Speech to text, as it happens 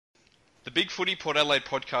The Big Footy Port Adelaide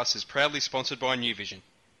podcast is proudly sponsored by New Vision.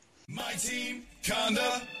 My team,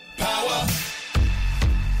 Conda, power.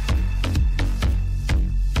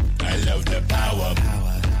 I love the power.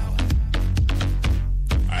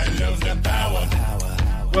 I love the power.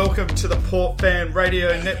 Welcome to the Port Fan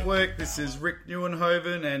Radio Network. This is Rick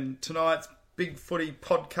Neuenhoven, and tonight's Big Footy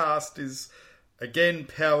podcast is again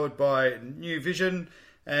powered by New Vision.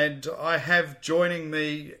 And I have joining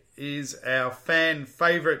me is our fan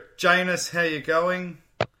favourite, Janus. How you going?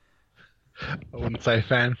 I wouldn't say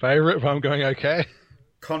fan favourite, but I'm going okay.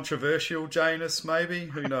 Controversial Janus, maybe?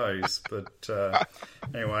 Who knows? But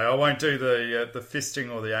anyway, I won't do the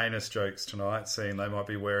fisting or the anus jokes tonight, seeing they might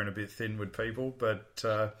be wearing a bit thin with people. But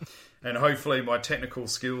and hopefully my technical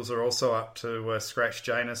skills are also up to scratch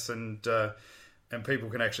Janus, and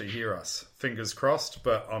people can actually hear us. Fingers crossed.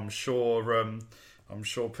 But I'm sure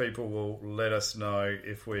people will let us know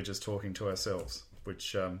if we're just talking to ourselves,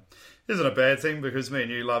 which isn't a bad thing because me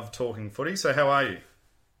and you love talking footy. So how are you?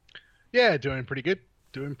 Yeah, doing pretty good.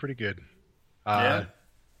 Yeah.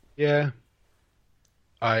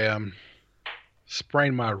 I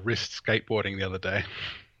sprained my wrist skateboarding the other day.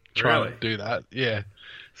 Trying to do that. Yeah.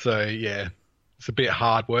 So yeah, it's a bit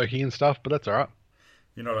hard working and stuff, but that's all right.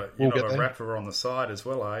 You're not a rapper on the side as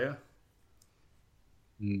well, are you?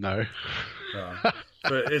 No.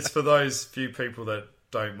 But it's for those few people that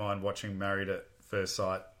don't mind watching Married at First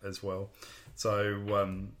Sight as well. So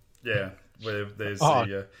there's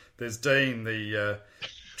Dean, the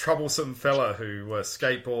troublesome fella who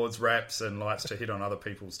skateboards, raps, and likes to hit on other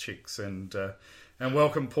people's chicks, and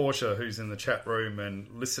welcome Portia, who's in the chat room and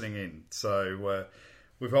listening in. So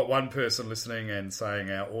we've got one person listening and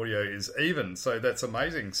saying our audio is even. So that's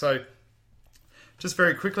amazing. So just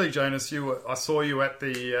very quickly, Janus, I saw you at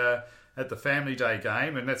the Family Day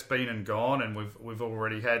game, and that's been and gone, and we've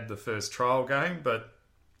already had the first trial game. But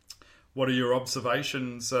what are your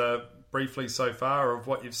observations briefly so far of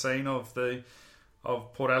what you've seen of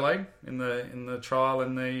Port Adelaide in the trial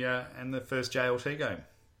and the first JLT game?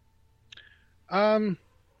 The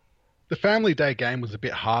Family Day game was a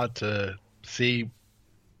bit hard to see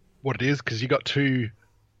what it is because you got two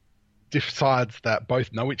diff sides that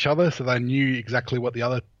both know each other, so they knew exactly what the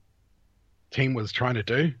other team was trying to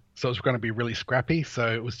do. So it was going to be really scrappy.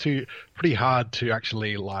 So it was pretty hard to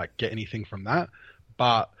actually get anything from that.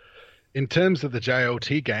 But in terms of the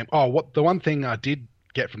JLT game, the one thing I did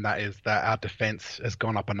get from that is that our defense has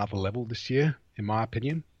gone up another level this year, in my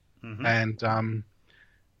opinion. Mm-hmm. And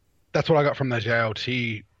that's what I got from the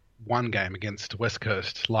JLT one game against West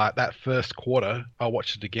Coast. That first quarter, I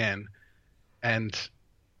watched it again, and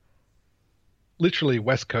literally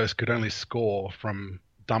West Coast could only score from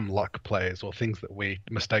dumb luck plays or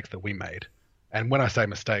mistakes that we made. And when I say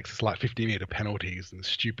mistakes, it's 50-meter penalties and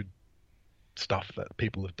stupid stuff that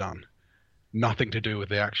people have done. Nothing to do with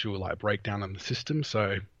the actual breakdown in the system.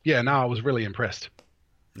 So yeah, no, I was really impressed.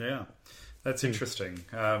 Yeah, that's interesting.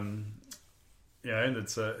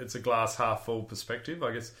 It's a glass half full perspective.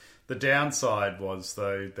 I guess the downside was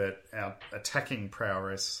though that our attacking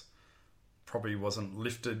prowess probably wasn't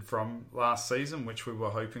lifted from last season, which we were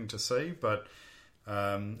hoping to see, but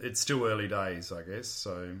it's still early days, I guess.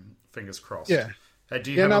 So fingers crossed. Yeah. Hey,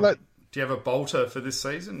 do you have a bolter for this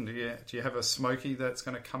season? Do you have a smoky that's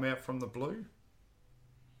going to come out from the blue?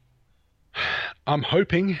 I'm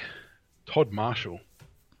hoping Todd Marshall.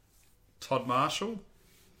 Todd Marshall?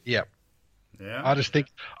 Yep. Yeah.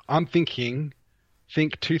 I'm thinking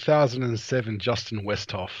 2007 Justin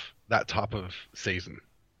Westhoff, that type of season.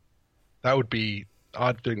 I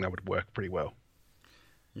think that would work pretty well.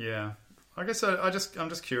 Yeah. I guess I'm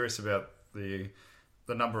just curious about the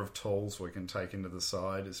number of tools we can take into the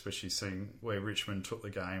side, especially seeing where Richmond took the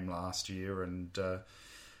game last year. And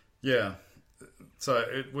so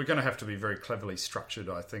we're going to have to be very cleverly structured,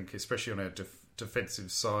 I think, especially on our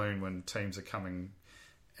defensive zone when teams are coming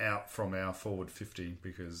out from our forward 50,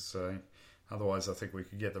 because otherwise I think we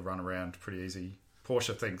could get the run around pretty easy.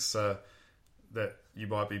 Portia thinks that you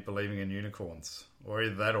might be believing in unicorns, or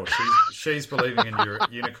either that or she's believing in your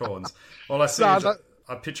unicorns. All I see is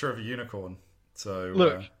a picture of a unicorn. So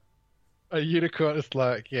look, a unicorn is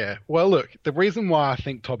yeah. Well, look, the reason why I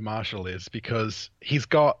think Todd Marshall is because he's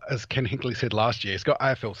got, as Ken Hinkley said last year, he's got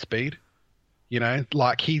AFL speed.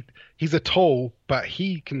 He's a tall, but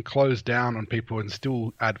he can close down on people and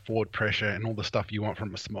still add forward pressure and all the stuff you want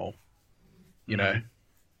from a small. You know,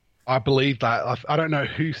 I believe that. I don't know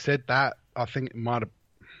who said that. I think it might have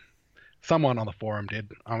someone on the forum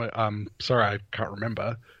did. I'm sorry, I can't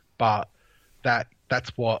remember, but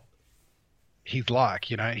that's what he's like.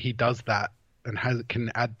 He does that and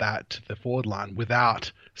can add that to the forward line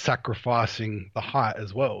without sacrificing the height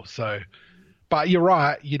as well. So, but you're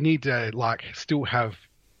right. You need to still have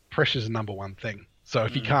pressure's the number one thing. So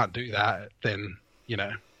if you can't do that, then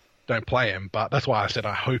don't play him. But that's why I said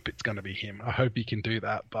I hope it's going to be him. I hope he can do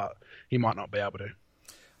that, but he might not be able to.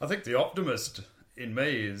 I think the optimist in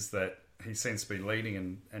me is that he seems to be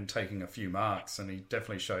leading and taking a few marks, and he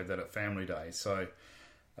definitely showed that at Family Day. So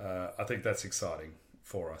I think that's exciting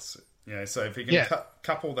for us. So if he can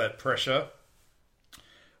couple that pressure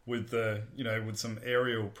with with some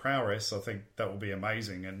aerial prowess, I think that will be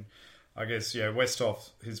amazing. And I guess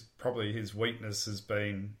Westhoff, his weakness has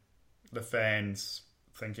been the fans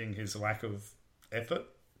thinking his lack of effort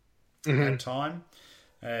at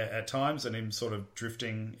times, and him sort of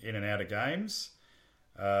drifting in and out of games.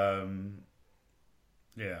 And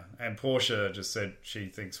Portia just said she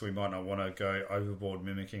thinks we might not want to go overboard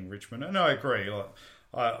mimicking Richmond, and I agree.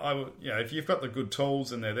 If you've got the good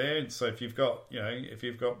tools and they're there, so if you've got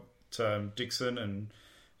Dixon and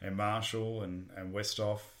Marshall and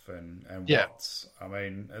Westhoff and Watts, I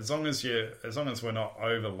mean, as long as we're not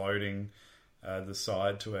overloading the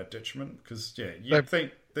side to our detriment, because you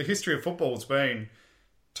think the history of football has been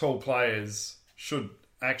tall players should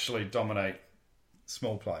actually dominate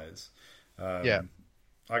small players. I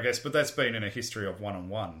guess, but that's been in a history of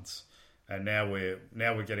one-on-ones, and now we're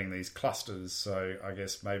getting these clusters. So I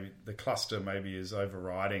guess maybe the cluster is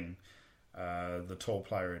overriding the tall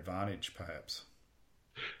player advantage, perhaps.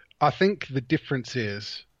 I think the difference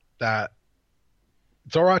is that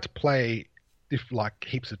it's all right to play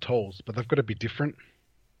heaps of talls, but they've got to be different.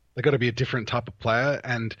 They've got to be a different type of player,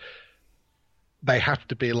 and they have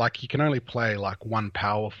to be you can only play one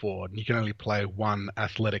power forward, and you can only play one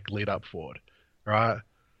athletic lead-up forward, right?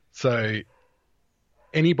 So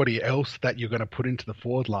anybody else that you're going to put into the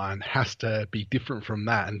forward line has to be different from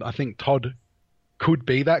that. And I think Todd could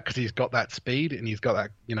be that because he's got that speed and he's got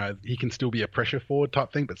that, he can still be a pressure forward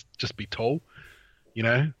type thing, but just be tall,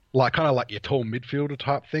 kind of like your tall midfielder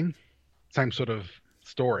type thing. Same sort of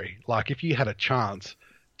story. If you had a chance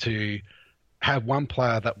to have one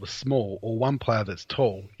player that was small or one player that's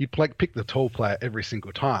tall, you'd pick the tall player every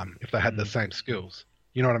single time if they had the same skills.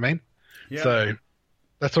 You know what I mean? Yeah. So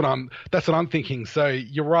that's what I'm thinking. So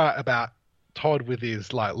you're right about Todd with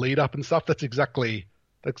his lead up and stuff. That's exactly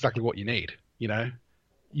what you need.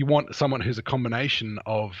 You want someone who's a combination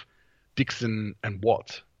of Dixon and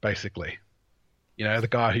Watts, basically. The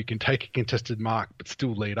guy who can take a contested mark but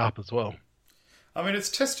still lead up as well. I mean,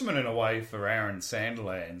 it's testament in a way for Aaron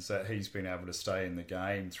Sandilands that he's been able to stay in the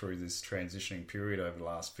game through this transitioning period over the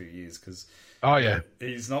last few years, because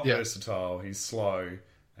he's not versatile, he's slow,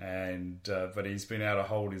 and but he's been able to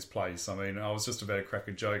hold his place. I mean, I was just about to crack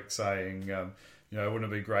a joke saying, wouldn't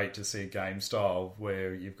it be great to see a game style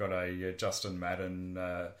where you've got a Justin Madden,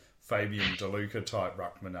 Fabian DeLuca type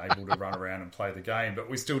ruckman able to run around and play the game, but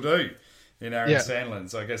we still do. In Aaron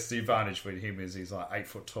Sandlands, I guess the advantage with him is he's 8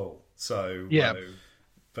 foot tall. So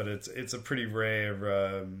but it's a pretty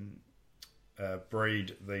rare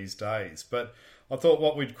breed these days. But I thought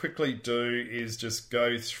what we'd quickly do is just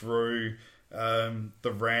go through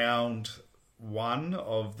the round one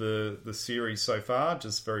of the series so far,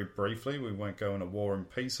 just very briefly. We won't go into war and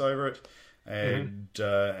peace over it, and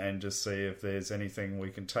just see if there's anything we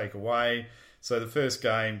can take away. So the first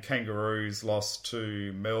game, Kangaroos lost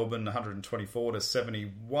to Melbourne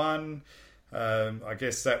 124-71. I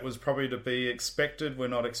guess that was probably to be expected. We're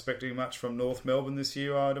not expecting much from North Melbourne this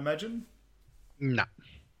year, I'd imagine. No.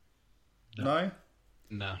 No?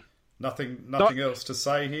 No. Nothing else to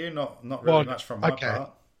say here? Not really much from my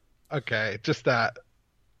part. Okay, just that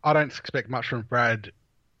I don't expect much from Brad.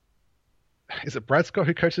 Is it Brad Scott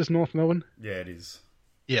who coaches North Melbourne? Yeah, it is.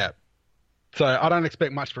 Yeah. So I don't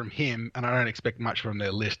expect much from him, and I don't expect much from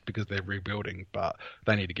their list because they're rebuilding, but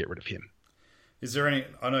they need to get rid of him. Is there any...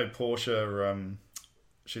 I know Portia,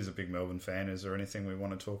 she's a big Melbourne fan. Is there anything we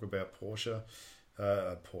want to talk about Portia,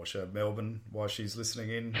 Melbourne, while she's listening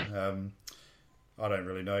in? I don't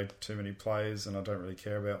really know too many players, and I don't really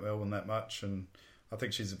care about Melbourne that much, and I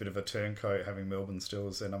think she's a bit of a turncoat, having Melbourne still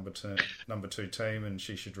as their number two team, and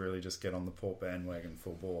she should really just get on the Port bandwagon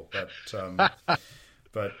full bore.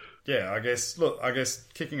 But yeah, I guess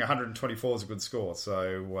kicking 124 is a good score.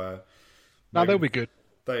 So they'll be good.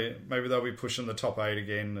 Maybe they'll be pushing the top 8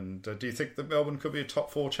 again. And do you think that Melbourne could be a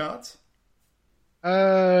top 4 chance?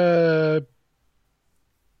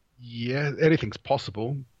 Yeah, anything's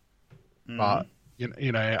possible. But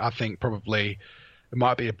I think probably it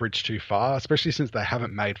might be a bridge too far, especially since they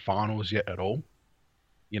haven't made finals yet at all.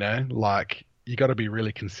 You got to be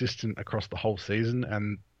really consistent across the whole season,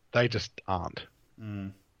 and they just aren't.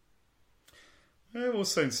 Yeah, we'll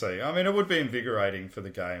soon see. I mean, it would be invigorating for the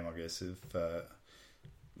game, I guess, if...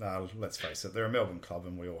 let's face it, they're a Melbourne club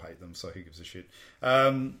and we all hate them, so who gives a shit?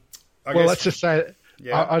 Let's just say...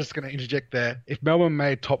 Yeah. I was just going to interject there. If Melbourne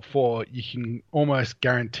made top 4, you can almost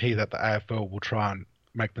guarantee that the AFL will try and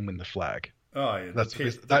make them win the flag. Oh, yeah. The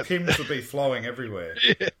Pims will be flowing everywhere.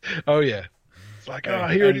 Yeah. Oh, yeah. It's like,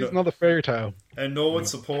 here it is, another fairy tale. And Norwood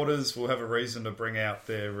supporters will have a reason to bring out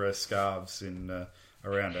their scarves in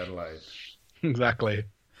around Adelaide. Exactly.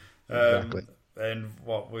 And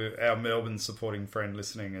our Melbourne supporting friend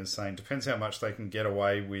listening is saying, depends how much they can get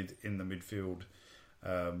away with in the midfield.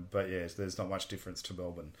 But yes, there's not much difference to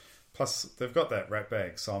Melbourne. Plus, they've got that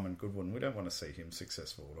ratbag, Simon Goodwin. We don't want to see him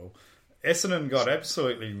successful at all. Essendon got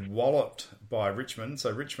absolutely walloped by Richmond.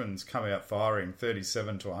 So Richmond's come out firing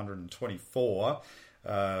 37 to 124.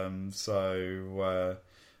 So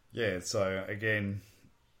again,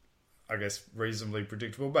 I guess reasonably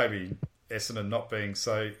predictable. Maybe Essendon not being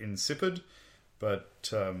so insipid.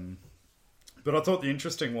 But I thought the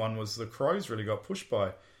interesting one was the Crows really got pushed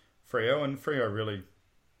by Freo, and Freo really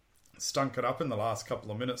stunk it up in the last couple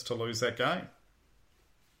of minutes to lose that game.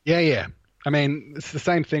 Yeah. I mean, it's the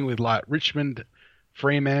same thing with like Richmond,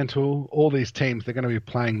 Fremantle, all these teams. They're going to be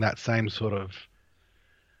playing that same sort of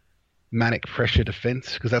manic pressure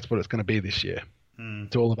defense because that's what it's going to be this year.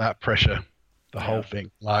 It's all about pressure, the whole thing.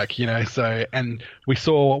 Like, so, and we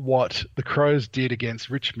saw what the Crows did against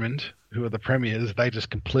Richmond, who are the premiers. They just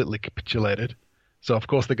completely capitulated. So, of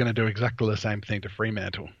course, they're going to do exactly the same thing to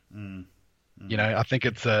Fremantle. I think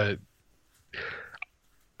it's I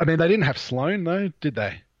mean, they didn't have Sloane, though, did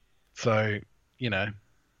they? So, Yeah,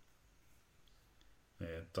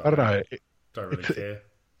 I don't know. Don't really care.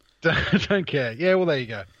 Don't care. Yeah, well, there you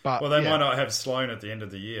go. But they might not have Sloane at the end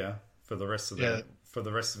of the year for the rest of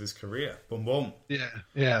his career. Boom, boom.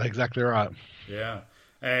 Yeah, exactly right. Yeah.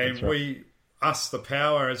 And the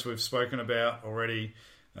Power, as we've spoken about already,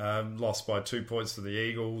 lost by 2 points to the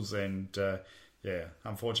Eagles, and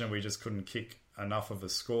unfortunately we just couldn't kick enough of a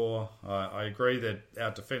score. I agree that our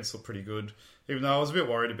defence looked pretty good, even though I was a bit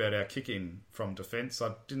worried about our kicking from defence.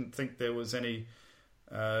 I didn't think there was any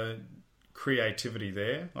creativity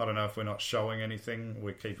there. I don't know if we're not showing anything.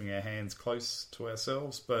 We're keeping our hands close to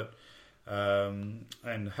ourselves, but and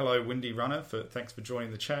hello Windy Runner, thanks for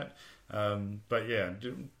joining the chat. But yeah,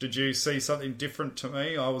 did you see something different to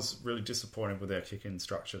me? I was really disappointed with our kick-in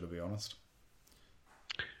structure, to be honest.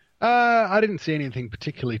 I didn't see anything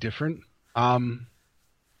particularly different.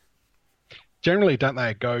 Generally, don't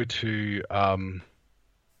they go to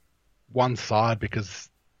one side because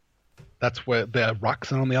that's where their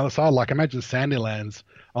rucks are on the other side? Like, imagine Sandilands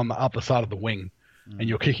on the other side of the wing, and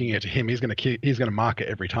you're kicking it to him. He's going to mark it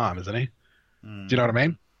every time, isn't he? Do you know what I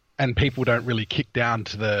mean? And people don't really kick down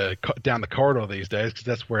to down the corridor these days because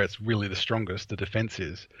that's where it's really the strongest. The defense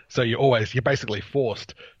is. So you're basically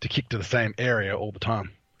forced to kick to the same area all the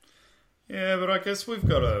time. Yeah, but I guess we've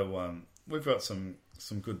got some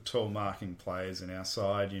good tall marking players in our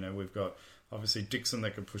side. We've got obviously Dixon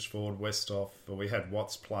that can push forward, Westhoff, but we had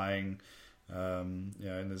Watts playing. And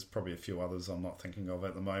there's probably a few others I'm not thinking of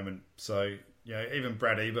at the moment. So even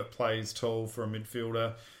Brad Ebert plays tall for a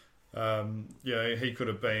midfielder. He could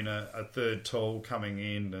have been a third tall coming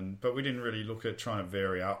in, but we didn't really look at trying to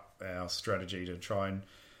vary up our strategy to try and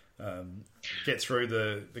get through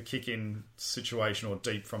the kick-in situation or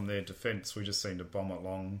deep from their defence. We just seem to bomb it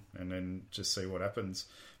long and then just see what happens.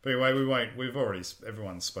 But anyway,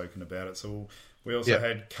 everyone's spoken about it. So we also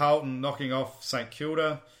had Carlton knocking off St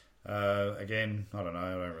Kilda. Again, I don't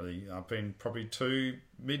know. I've been probably 2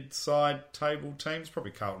 mid-side table teams.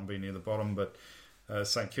 Probably Carlton be near the bottom, but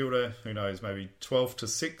St Kilda, who knows, maybe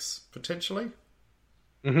 12-6 potentially.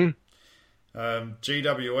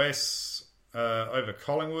 GWS over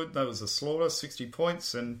Collingwood, that was a slaughter, 60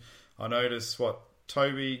 points. And I noticed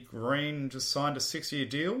Toby Green just signed a 6-year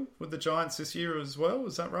deal with the Giants this year as well.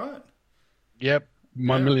 Is that right? Yep,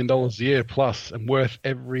 $1 million a year plus, and worth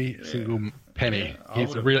every single penny. Yeah,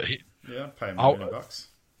 He's a real. I'd pay him $1 million.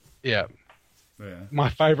 Yeah. My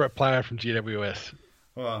favourite player from GWS.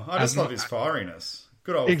 Well, I just love his firiness.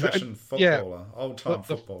 Good old-fashioned footballer, old-time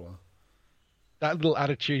footballer. That little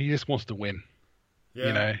attitude, he just wants to win.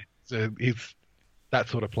 Yeah. So he's that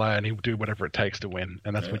sort of player, and he'll do whatever it takes to win,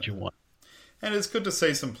 and that's what you want. And it's good to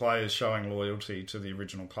see some players showing loyalty to the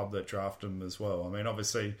original club that drafted them as well. I mean,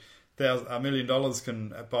 obviously, $1 million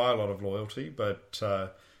can buy a lot of loyalty, but I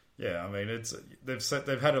mean,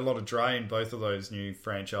 they've had a lot of drain, both of those new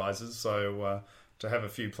franchises. So to have a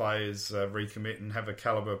few players recommit and have a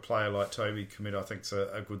caliber player like Toby commit, I think is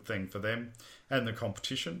a good thing for them and the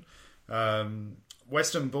competition.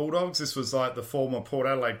 Western Bulldogs. This was like the former Port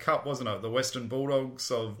Adelaide Cup, wasn't it? The Western Bulldogs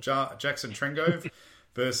of Jackson Trengove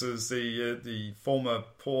versus the former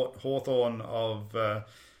Port Hawthorn of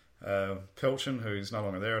Pelchin, who's no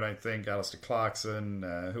longer there, I don't think. Alistair Clarkson,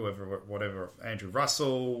 whatever, Andrew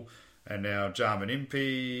Russell, and now Jarman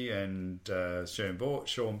Impey and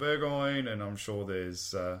Sean Burgoyne, and I'm sure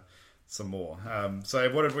there's some more. So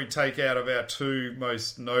what did we take out of our two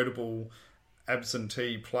most notable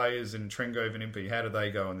absentee players in Trengove and Impey? How did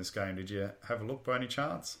they go in this game? Did you have a look by any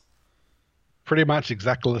chance? Pretty much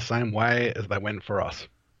exactly the same way as they went for us.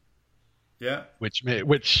 Yeah.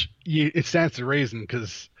 It stands to reason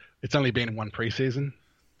because it's only been in one preseason.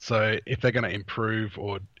 So if they're going to improve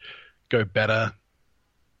or go better,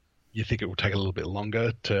 you think it will take a little bit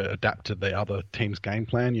longer to adapt to the other team's game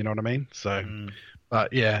plan. You know what I mean? So,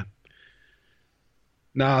 but yeah,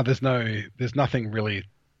 there's nothing really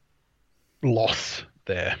loss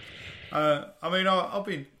there. I'll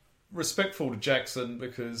be respectful to Jackson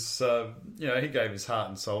because he gave his heart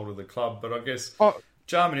and soul to the club, but I guess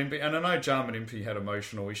Jarman Impey, and I know Jarman Impey had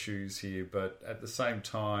emotional issues here, but at the same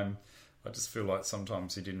time, I just feel like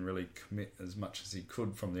sometimes he didn't really commit as much as he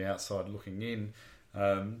could from the outside looking in.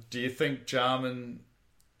 Do you think Jarman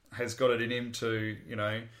has got it in him to,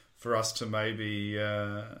 for us to maybe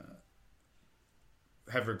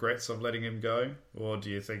have regrets of letting him go? Or do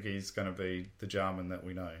you think he's going to be the Jarman that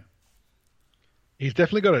we know? He's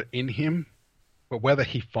definitely got it in him, but whether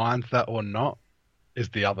he finds that or not is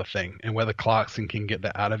the other thing, and whether Clarkson can get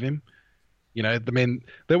that out of him.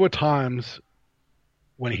 There were times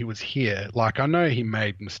when he was here, like I know he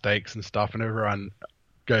made mistakes and stuff, and everyone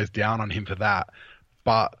goes down on him for that.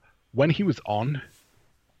 But when he was on,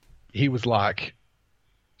 he was like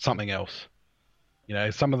something else.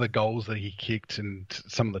 Some of the goals that he kicked and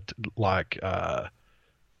some of the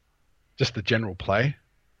just the general play,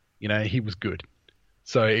 he was good.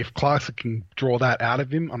 So if Clarkson can draw that out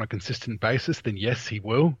of him on a consistent basis, then yes, he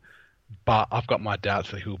will. But I've got my doubts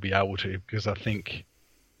that he'll be able to, because I think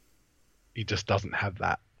he just doesn't have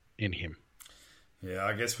that in him. Yeah,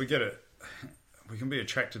 I guess we get it. We can be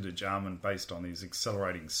attracted to Jarman based on his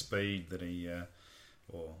accelerating speed that he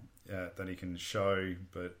can show,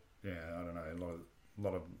 but yeah, I don't know, a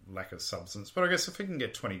lot of lack of substance. But I guess if he can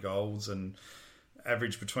get 20 goals and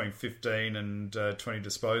average between 15 and 20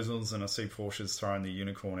 disposals, and I see Porsche's throwing the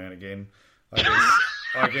unicorn out again,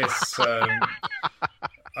 I guess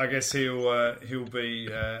he'll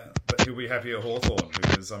be happy at Hawthorn,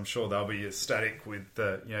 because I'm sure they'll be ecstatic with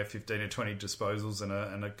 15 or 20 disposals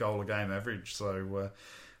and a goal a game average. So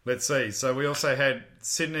let's see. So we also had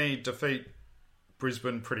Sydney defeat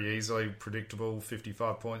Brisbane pretty easily, predictable,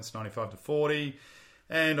 55 points, 95-40.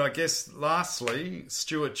 And I guess lastly,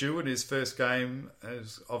 Stuart Jewett, his first game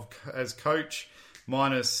as coach,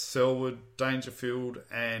 minus Selwood, Dangerfield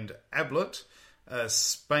and Ablett,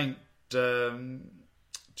 spanked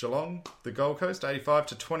Geelong, the Gold Coast,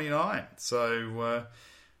 85-29. So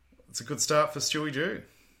it's a good start for Stewie Jew.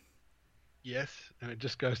 Yes, and it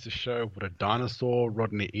just goes to show what a dinosaur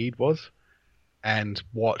Rodney Eade was, and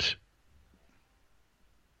what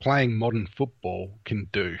playing modern football can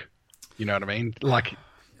do. You know what I mean? Like,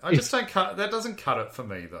 I just don't cut. That doesn't cut it for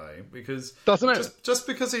me though, because doesn't it? Just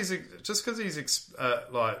because he's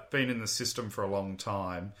been in the system for a long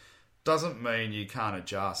time doesn't mean you can't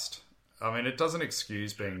adjust. I mean, it doesn't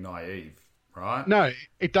excuse being naive, right? No,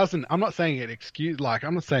 it doesn't. I'm not saying it excuse. Like,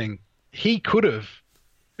 I'm not saying he could have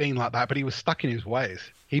been like that, but he was stuck in his ways.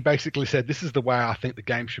 He basically said, "This is the way I think the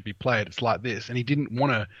game should be played. It's like this," and he didn't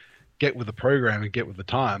want to get with the program and get with the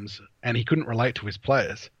times, and he couldn't relate to his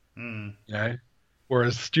players.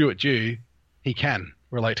 Whereas Stuart Dew, he can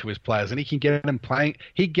relate to his players, and he can get them playing.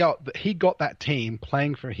 He got that team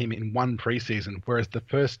playing for him in one preseason, whereas the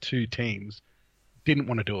first two teams didn't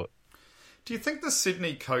want to do it. Do you think the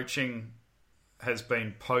Sydney coaching has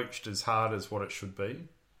been poached as hard as what it should be?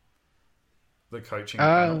 The coaching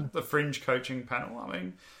panel, the fringe coaching panel. I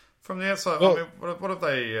mean, from the outside, well, what have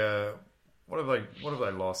they? What have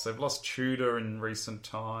they lost? They've lost Tudor in recent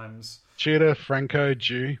times. Tudor, Franco,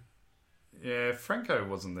 Dew. Yeah, Franco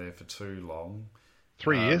wasn't there for too long.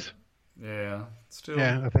 3 years. Yeah, still.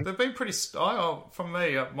 Yeah, I think they've been pretty. From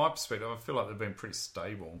me, my perspective, I feel like they've been pretty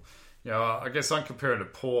stable. I guess I'm comparing to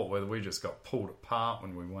Port, where we just got pulled apart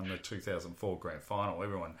when we won the 2004 grand final.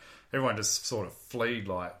 Everyone just sort of fled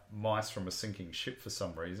like mice from a sinking ship for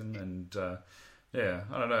some reason, and I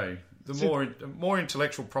don't know. The more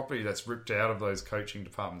intellectual property that's ripped out of those coaching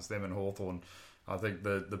departments, them and Hawthorn, I think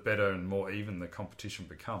the better and more even the competition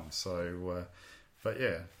becomes. So, but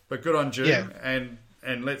good on June,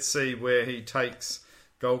 and let's see where he takes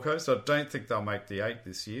Gold Coast. I don't think they'll make the 8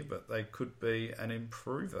 this year, but they could be an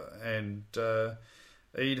improver. And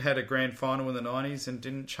Eid had a grand final in the 90s and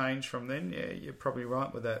didn't change from then. Yeah, you're probably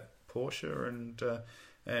right with that, Porsche.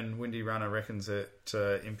 And Windy Runner reckons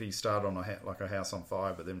that Impey started on like a house on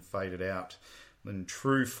fire, but then faded out. Then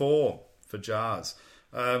true form for Jars.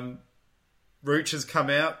 Rooch has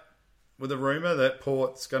come out with a rumour that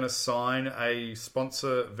Port's going to sign a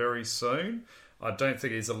sponsor very soon. I don't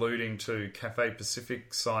think he's alluding to Cathay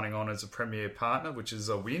Pacific signing on as a premier partner, which is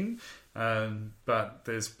a win. But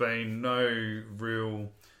there's been no real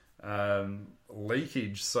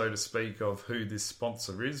leakage, so to speak, of who this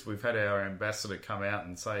sponsor is. We've had our ambassador come out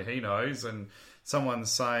and say he knows, and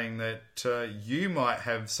someone's saying that you might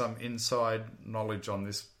have some inside knowledge on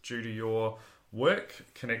this due to your work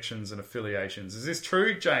connections and affiliations. Is this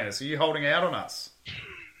true, Janus? Are you holding out on us?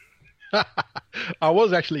 I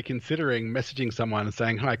was actually considering messaging someone and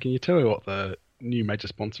saying, "Hi, can you tell me what the new major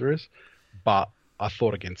sponsor is?" But I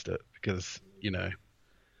thought against it because,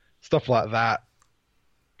 stuff like that.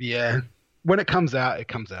 Yeah, when it comes out, it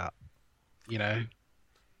comes out.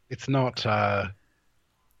 It's not.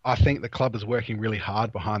 I think the club is working really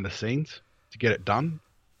hard behind the scenes to get it done.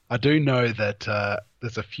 I do know that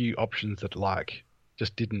there's a few options that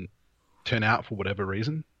just didn't turn out for whatever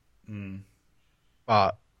reason.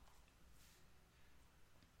 But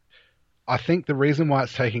I think the reason why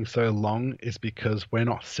it's taking so long is because we're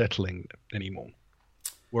not settling anymore.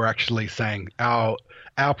 We're actually saying our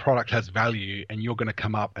product has value and you're going to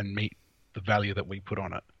come up and meet the value that we put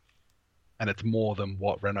on it. And it's more than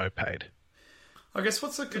what Renault paid. I guess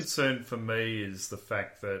what's a concern for me is the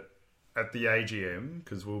fact that at the AGM,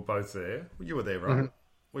 because we were both there, you were there, right?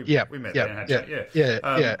 Mm-hmm. We met there, hadn't you?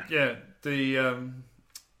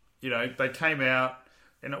 Yeah. They came out,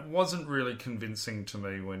 and it wasn't really convincing to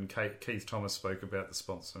me when Keith Thomas spoke about the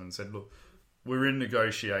sponsor and said, look, we're in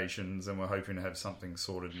negotiations and we're hoping to have something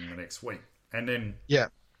sorted in the next week. And then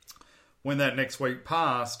when that next week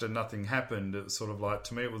passed and nothing happened, it was sort of like,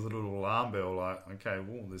 to me, it was a little alarm bell, like, okay,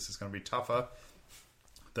 well, this is going to be tougher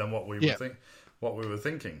than what we were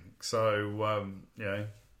thinking. So,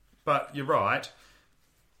 but you're right.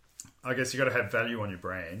 I guess you got to have value on your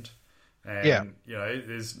brand. And,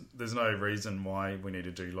 there's no reason why we need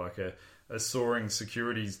to do like a soaring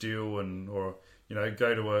securities deal or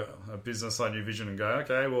go to a business like New Vision and go,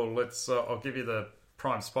 okay, well, I'll give you the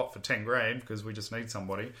prime spot for 10 grand because we just need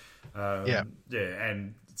somebody.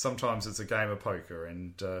 And sometimes it's a game of poker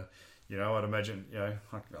and, I'd imagine, I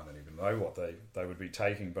don't even know what they would be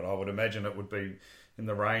taking, but I would imagine it would be in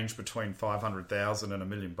the range between 500,000 and $1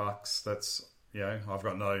 million. That's, I've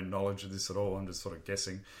got no knowledge of this at all. I'm just sort of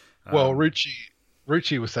guessing. Well,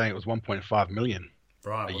 Rucci was saying it was 1.5 million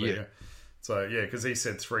a year. So, because he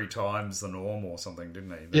said 3 times the norm or something,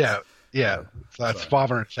 didn't he? So that's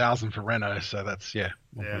 500,000 for Renault. So that's,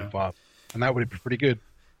 1.5. And that would be pretty good.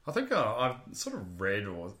 I think I've sort of read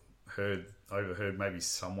or overheard maybe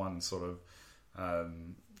someone sort of,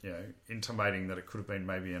 intimating that it could have been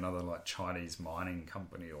maybe another like Chinese mining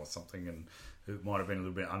company or something, and it might have been a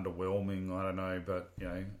little bit underwhelming. I don't know, but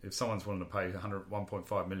if someone's willing to pay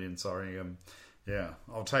 1.5 million,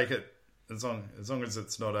 I'll take it as long as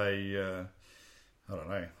it's not a. I don't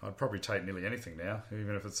know. I'd probably take nearly anything now,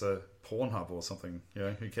 even if it's a Pornhub or something.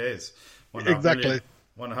 Who cares? Exactly.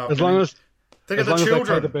 1.5 as long as think as of the long children. as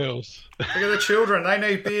they pay the bills. Think of the children. They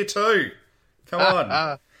need beer too. Come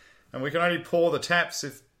on. And we can only pour the taps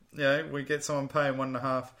if we get someone paying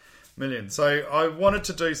 1.5 million. So I wanted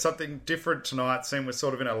to do something different tonight, seeing we're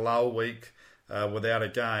sort of in a lull week without a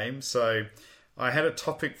game. So I had a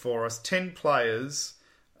topic for us: 10 players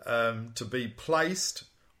to be placed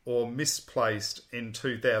or misplaced in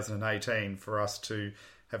 2018 for us to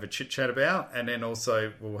have a chit chat about, and then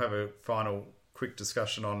also we'll have a final quick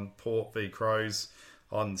discussion on Port v Crows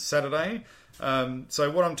on Saturday. So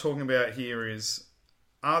what I'm talking about here is,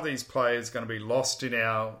 are these players going to be lost in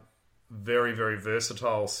our very, very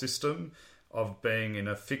versatile system of being in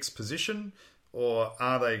a fixed position, or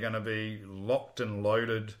are they going to be locked and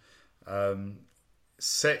loaded,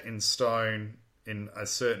 set in stone in a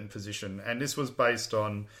certain position? And this was based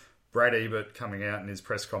on Brad Ebert coming out in his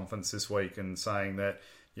press conference this week and saying that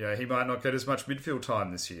he might not get as much midfield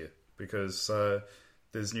time this year because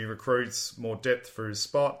there's new recruits, more depth for his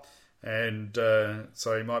spot, and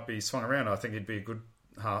so he might be swung around. I think he'd be a good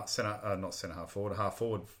half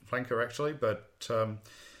forward flanker actually, but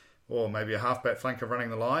or maybe a halfback flanker running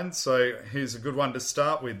the line. So here's a good one to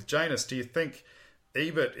start with. Janus, do you think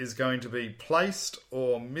Ebert is going to be placed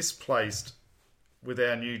or misplaced with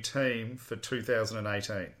our new team for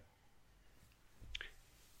 2018?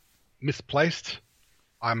 Misplaced.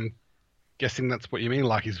 I'm guessing that's what you mean.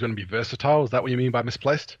 Like he's going to be versatile. Is that what you mean by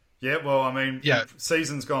misplaced? Yeah, well, I mean, Yeah.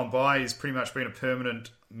 seasons gone by, he's pretty much been a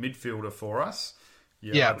permanent midfielder for us.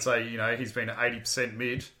 Yeah. I'd say, he's been 80%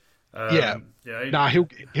 mid. Yeah. You know, Nah,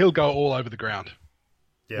 he'll go all over the ground.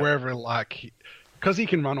 Yeah. Wherever, like, because he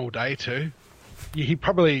can run all day too, he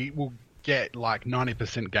probably will get like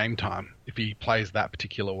 90% game time if he plays that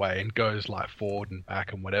particular way and goes like forward and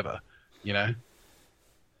back and whatever,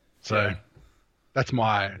 So Yeah. that's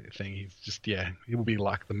my thing. He's just, he will be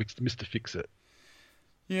like the Mr. Fix-It.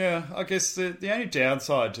 Yeah, I guess the only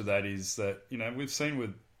downside to that is that, we've seen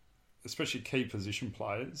with especially key position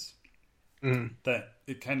players that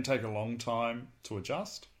it can take a long time to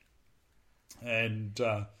adjust. And,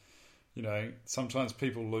 sometimes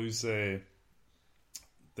people lose their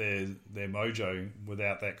mojo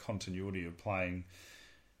without that continuity of playing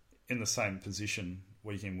in the same position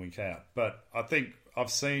week in, week out. But I think I've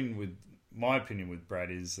seen with my opinion with Brad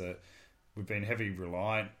is that we've been heavily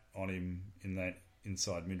reliant on him in that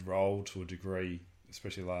inside mid role to a degree,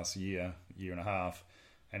 especially last year and a half,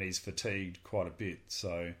 and he's fatigued quite a bit.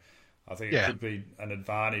 So I think it could be an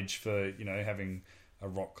advantage for, having a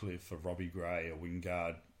Rockcliffe, a Robbie Gray, a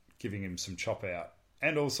Wingard, giving him some chop out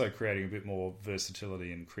and also creating a bit more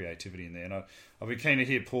versatility and creativity in there. And I'll be keen to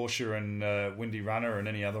hear Portia and Windy Runner and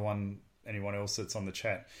anyone else that's on the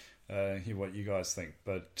chat, hear what you guys think.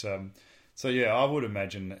 But I would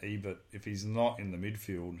imagine Ebert, if he's not in the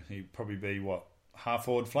midfield, he'd probably be half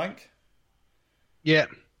forward flank. Yeah,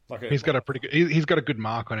 he's got a pretty good. He's got a good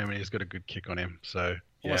mark on him and he's got a good kick on him. So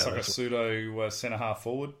almost like a pseudo centre half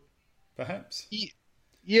forward, perhaps.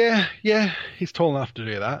 Yeah, he's tall enough to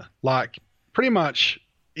do that. Like pretty much,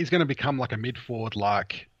 he's going to become like a mid forward,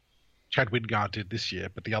 like Chad Wingard did this year,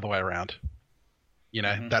 but the other way around.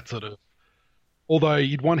 That sort of. Although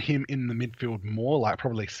you'd want him in the midfield more, like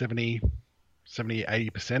probably 70,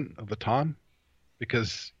 80% of the time,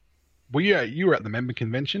 because you were at the member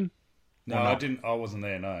convention. No, I didn't. I wasn't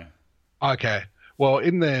there. No. Okay. Well,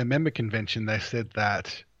 in the member convention, they said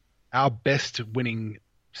that our best winning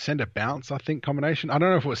centre bounce, I think, combination. I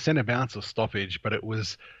don't know if it was centre bounce or stoppage, but it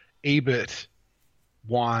was Ebert,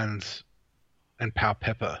 Wines, and Pau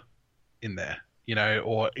Pepper in there,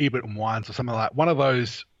 or Ebert and Wines or something like that. One of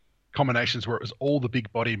those combinations where it was all the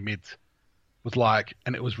big body mids was like,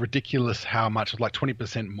 and it was ridiculous how much, it was like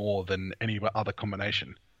 20% more than any other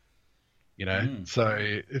combination. So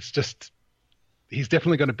it's just, he's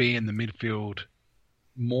definitely going to be in the midfield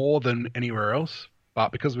more than anywhere else.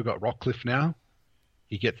 But because we've got Rockcliffe now,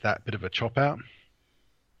 he gets that bit of a chop out.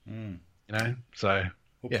 So.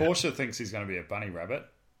 Well, Portia thinks he's going to be a bunny rabbit,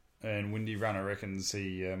 and Windy Runner reckons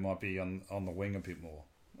he might be on the wing a bit more.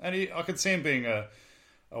 And I could see him being a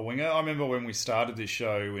winger. I remember when we started this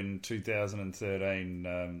show in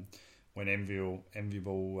 2013, when Enviable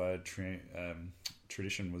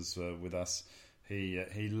Tradition was with us.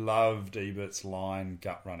 He loved Ebert's line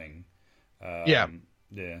gut running. And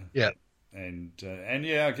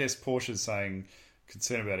I guess Portia's saying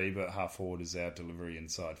concern about Ebert half forward is our delivery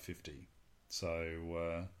inside 50.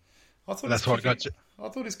 So I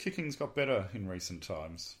thought his kicking's got better in recent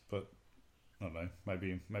times, but I don't know.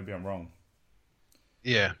 Maybe I'm wrong.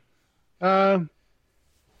 Yeah. No,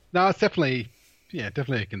 it's definitely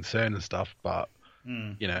a concern and stuff, but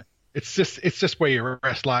it's just where you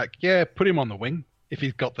rest. Like, put him on the wing if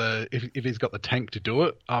he's got if he's got the tank to do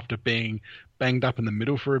it after being banged up in the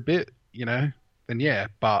middle for a bit, then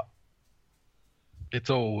but it's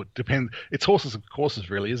all depends. It's horses and courses,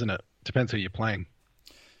 really, isn't it? Depends who you're playing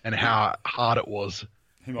and how hard it was.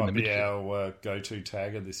 He might be our go-to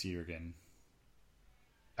tagger this year again.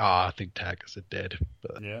 I think taggers are dead,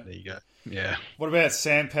 but there you go. Yeah. What about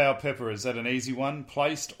Sam Pau Pepper? Is that an easy one?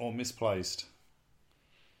 Placed or misplaced?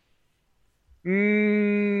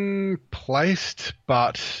 Placed,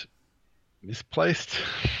 but misplaced.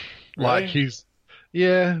 Really? Like he's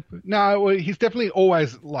definitely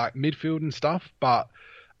always like midfield and stuff, but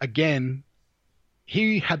again,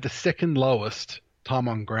 he had the second lowest time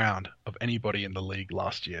on ground of anybody in the league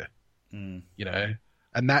last year.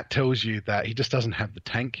 And that tells you that he just doesn't have the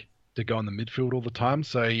tank to go in the midfield all the time.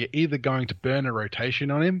 So you're either going to burn a rotation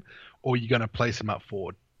on him or you're going to place him up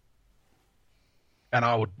forward. And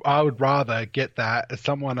I would rather get that as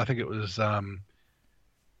someone, I think it was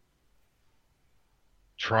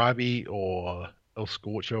Tribe or El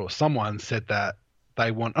Scorcher or someone said that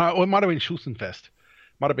they want, or it might have been Schulzenfest,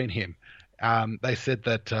 might have been him. They said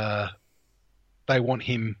that they want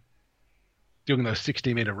him doing those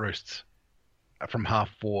 60-meter roosts from half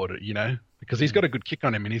forward, because he's got a good kick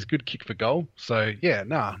on him and he's a good kick for goal. So,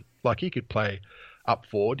 like he could play up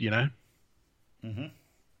forward,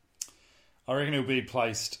 I reckon he'll be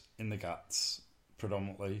placed in the guts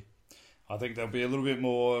predominantly. I think there'll be a little bit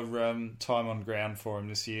more time on ground for him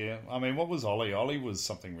this year. I mean, what was Ollie? Ollie was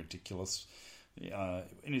something ridiculous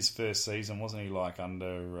in his first season, wasn't he? Like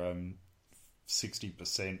under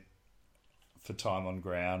 60% for time on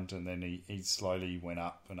ground, and then he slowly went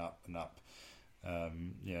up and up and up.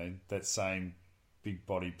 That same big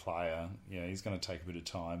body player, he's going to take a bit of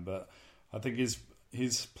time, but I think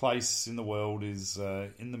his place in the world is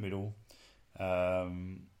in the middle.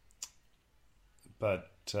 But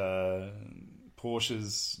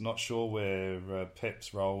Portia's not sure where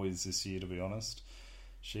Pep's role is this year, to be honest.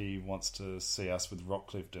 She wants to see us with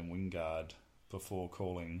Rockcliffe and Wingard before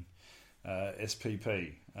calling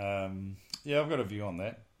SPP. I've got a view on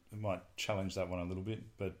that. We might challenge that one a little bit.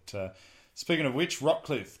 But speaking of which,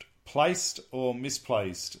 Rockcliffe, placed or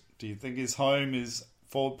misplaced? Do you think his home is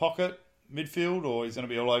forward pocket, midfield, or he's going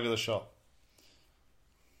to be all over the shop?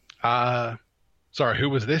 Sorry,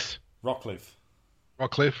 who was this? Rockcliffe.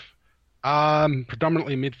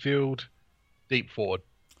 Predominantly midfield, deep forward.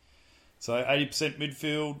 So 80%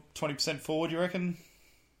 midfield, 20% forward, you reckon?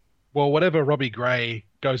 Well, whatever Robbie Gray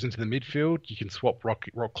goes into the midfield, you can swap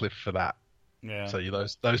Rockcliffe for that. Yeah. So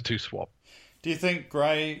those two swap. Do you think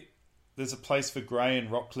there's a place for Gray and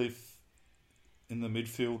Rockcliffe in the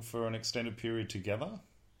midfield for an extended period together?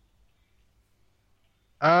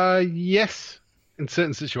 Yes. In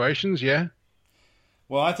certain situations, yeah.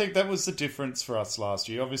 Well, I think that was the difference for us last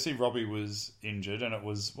year. Obviously, Robbie was injured, and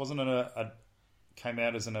came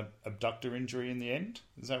out as an abductor injury in the end.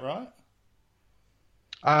 Is that right?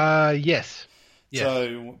 Yes.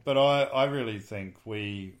 So, but I really think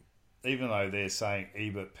even though they're saying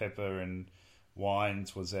Ebert, Pepper, and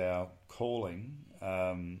Wines was our calling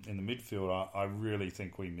in the midfield, I really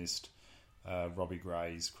think we missed Robbie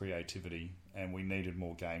Gray's creativity, and we needed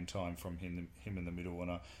more game time from him in the middle,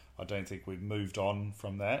 and I don't think we've moved on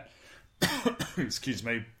from that. Excuse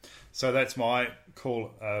me. So that's my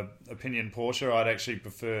opinion, Portia. I'd actually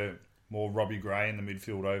prefer more Robbie Gray in the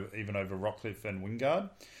midfield even over Rockcliffe and Wingard.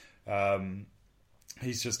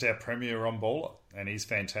 He's just our premier on baller, and he's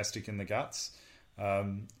fantastic in the guts.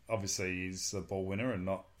 Obviously, he's the ball winner and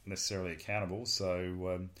not necessarily accountable.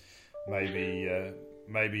 So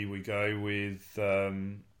maybe we go with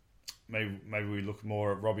maybe we look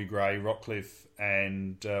more at Robbie Gray, Rockcliffe,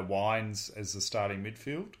 and Wines as the starting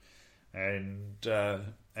midfield, and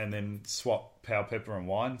then swap Powell, Pepper, and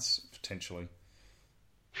Wines potentially.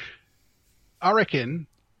 I reckon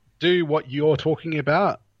do what you're talking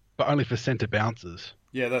about, but only for centre bounces.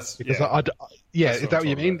 Yeah, that's because that's is that what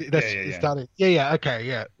you mean? About. That's starting. Okay,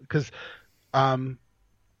 yeah. Because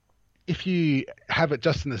if you have it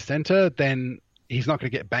just in the centre, then he's not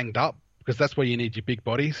going to get banged up, because that's where you need your big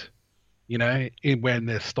bodies. When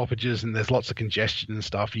there's stoppages and there's lots of congestion and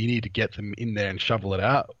stuff, you need to get them in there and shovel it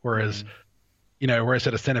out. Whereas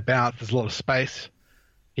at a centre bounce, there's a lot of space.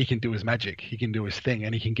 He can do his magic. He can do his thing,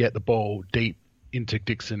 and he can get the ball deep into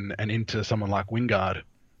Dixon and into someone like Wingard.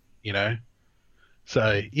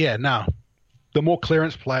 So the more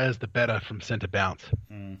clearance players, the better from centre bounce.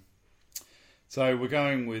 So we're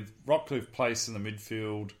going with Rockcliffe place in the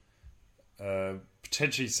midfield.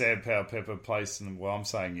 Potentially Sam Powell Pepper place in the... Well, I'm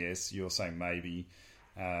saying yes. You're saying maybe.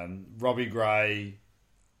 Robbie Gray,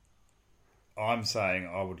 I'm saying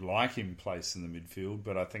I would like him placed in the midfield,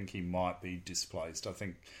 but I think he might be displaced. I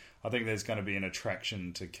think there's going to be an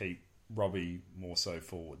attraction to keep Robbie more so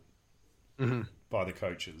forward by the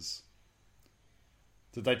coaches.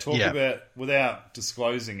 Did they talk about, without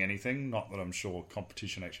disclosing anything, not that I'm sure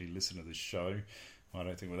competition actually listen to this show, I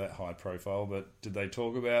don't think we're that high profile, but did they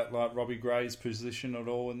talk about like Robbie Gray's position at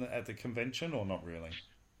all at the convention, or not really?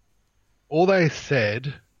 All they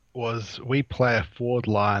said was we play a forward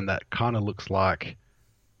line that kind of looks like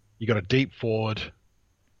you got a deep forward,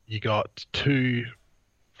 you got two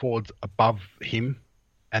forwards above him,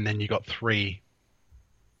 and then you got three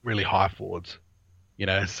really high forwards.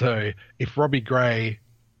 So if Robbie Gray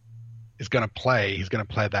is going to play, he's going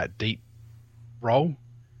to play that deep role.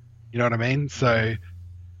 You know what I mean? So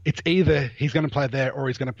it's either he's going to play there or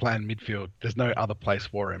he's going to play in midfield. There's no other place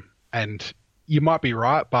for him. And you might be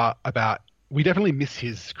right, but we definitely miss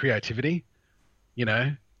his creativity,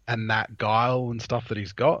 and that guile and stuff that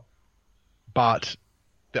he's got. But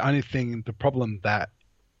the problem that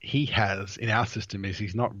he has in our system is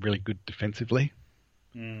he's not really good defensively.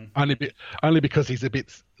 Only because he's a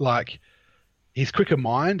bit like, he's quick of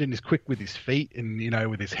mind and he's quick with his feet and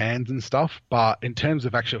with his hands and stuff, but in terms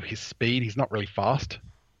of actual his speed, he's not really fast,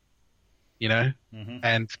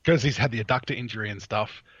 and because he's had the adductor injury and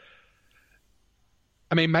stuff.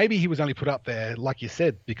 I mean, maybe he was only put up there, like you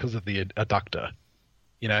said, because of the adductor,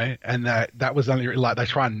 and that was only like they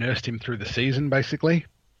try and nursed him through the season basically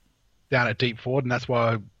down at deep forward, and that's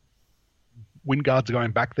why Wingard's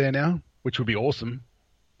going back there now, which would be awesome.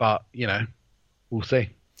 But, we'll see.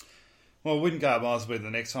 Well, Wingard might as well be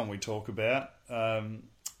the next one we talk about.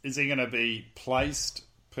 Is he going to be placed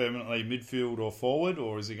permanently midfield or forward,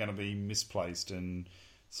 or is he going to be misplaced and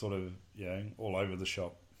sort of, all over the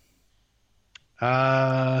shop?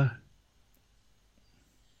 I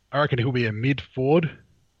reckon he'll be a mid forward.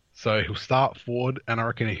 So he'll start forward, and I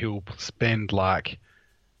reckon he'll spend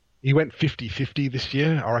he went 50-50 this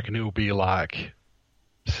year. I reckon he'll be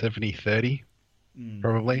 70-30,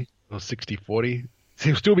 probably, or 60-40. So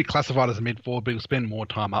he'll still be classified as a mid forward, but he'll spend more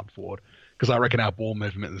time up forward because I reckon our ball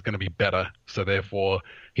movement is going to be better. So therefore,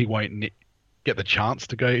 he won't get the chance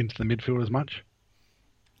to go into the midfield as much.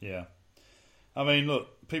 Yeah. I mean,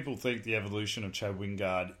 look, people think the evolution of Chad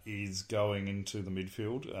Wingard is going into the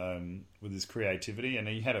midfield with his creativity, and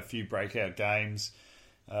he had a few breakout games.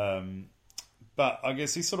 But I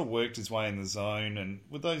guess he sort of worked his way in the zone, and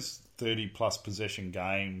with those 30-plus possession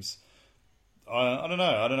games, I don't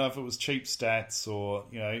know. I don't know if it was cheap stats or,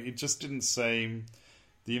 it just didn't seem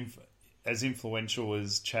as influential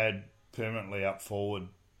as Chad permanently up forward,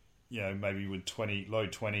 maybe with low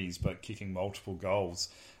 20s but kicking multiple goals.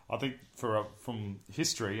 I think from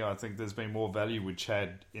history, I think there's been more value with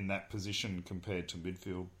Chad in that position compared to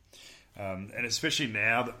midfield. And especially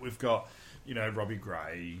now that we've got, Robbie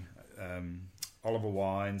Gray, Oliver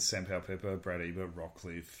Wines, Sam Powell-Pepper, Brad Ebert,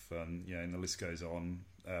 Rockcliffe, and the list goes on,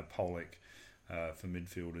 Pollock for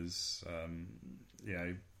midfielders.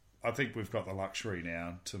 I think we've got the luxury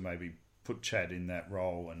now to maybe put Chad in that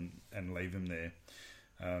role and leave him there.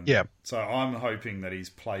 So I'm hoping that he's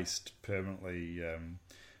placed permanently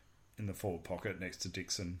in the forward pocket next to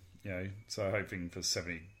Dixon. So hoping for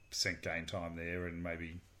 70% game time there and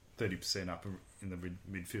maybe 30% up in the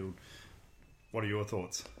midfield. What are your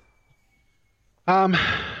thoughts?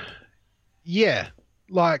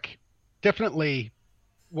 Definitely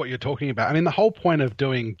what you're talking about. I mean, the whole point of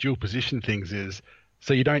doing dual position things is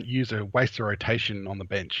so you don't waste a rotation on the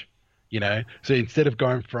bench, So instead of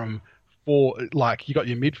going from you got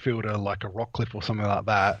your midfielder like a Rockcliffe or something like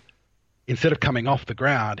that, instead of coming off the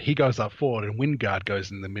ground, he goes up forward and Wingard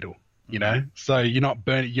goes in the middle, So you're not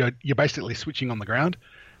burning, you're basically switching on the ground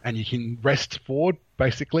and you can rest forward,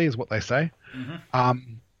 basically, is what they say.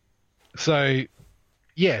 Mm-hmm. So,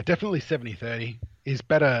 definitely 70-30 is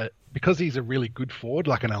better because he's a really good forward,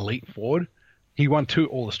 like an elite forward. He won 2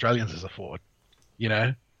 All-Australians as a forward,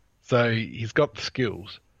 So he's got the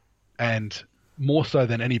skills and more so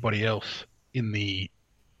than anybody else in the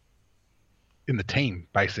team,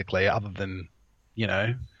 basically, other than,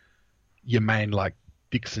 your main like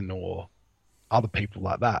Dixon or other people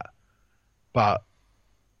like that. But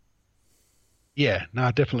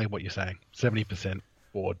definitely what you're saying. 70%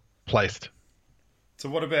 forward placed. So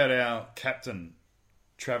what about our captain,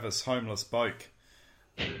 Travis Homeless Boak?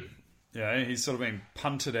 He's sort of been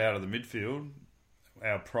punted out of the midfield,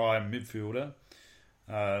 our prime midfielder.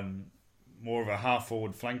 More of a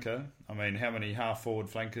half-forward flanker. I mean, how many half-forward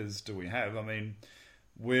flankers do we have? I mean,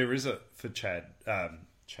 where is it for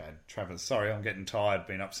Travis? Sorry, I'm getting tired,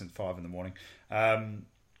 been up since 5 in the morning. I'm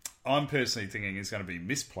personally thinking he's going to be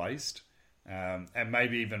misplaced. And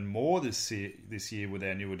maybe even more this year with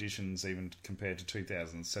our new additions, even compared to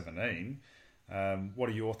 2017. What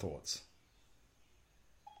are your thoughts?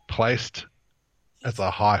 Placed as a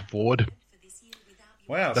high forward.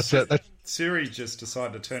 Wow, Siri just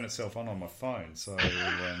decided to turn itself on my phone. So,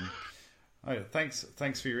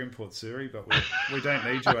 thanks for your input, Siri. But we don't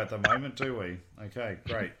need you at the moment, do we? Okay,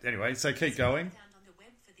 great. Anyway, so keep going.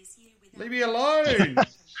 Leave me alone.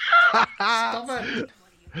 Stop it.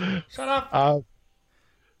 Shut up. I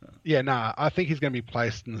think he's going to be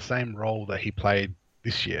placed in the same role that he played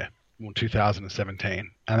this year,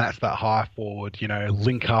 2017, and that's that high forward.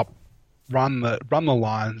 Link up, run the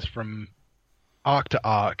lines from arc to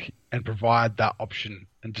arc, and provide that option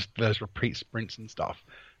and just those repeat sprints and stuff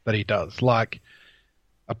that he does. Like,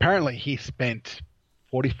 apparently he spent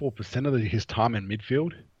 44% of his time in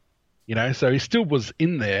midfield. So he still was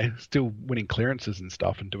in there, still winning clearances and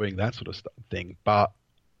stuff and doing that sort of thing, but.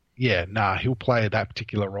 He'll play that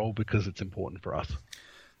particular role because it's important for us.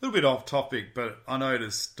 A little bit off topic, but I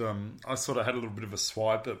noticed I sort of had a little bit of a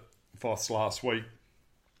swipe at Voss last week.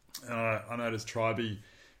 I noticed Tribey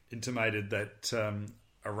intimated that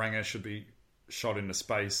Aranga should be shot into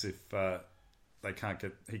space if he can't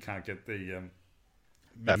get the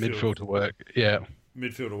midfield to work. Yeah,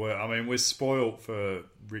 midfield to work. I mean, we're spoilt for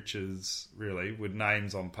riches, really, with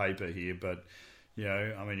names on paper here, but. You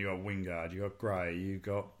got Wingard, you got Gray, you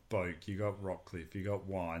got Boak, you got Rockcliffe, you got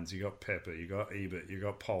Wines, you got Pepper, you got Ebert, you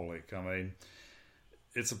got Pollock. I mean,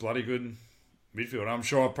 it's a bloody good midfield. I'm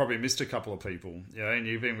sure I've probably missed a couple of people. You know, and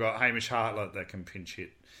you've even got Hamish Hartlett that can pinch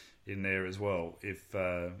hit in there as well if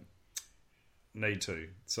need to.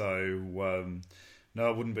 So no,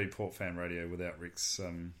 it wouldn't be Port Fan Radio without Rick's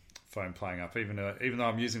phone playing up, even though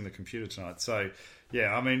I'm using the computer tonight. So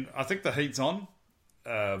yeah, I mean, I think the heat's on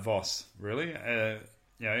Voss, really.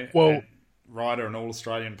 You know, Well, Ryder, an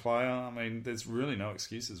All-Australian player. I mean, there's really no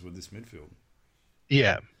excuses with this midfield.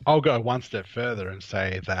 yeah, I'll go one step further and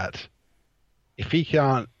say that if he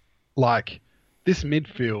can't, like, this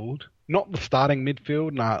midfield, not the starting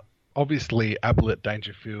midfield, obviously Ablett,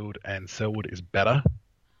 Dangerfield and Selwood is better,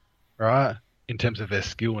 right, in terms of their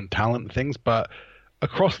skill and talent and things, but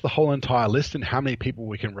across the whole entire list and how many people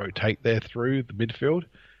we can rotate there through the midfield,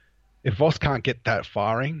 if Voss can't get that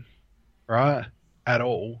firing, right, at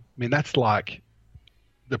all, I mean, that's like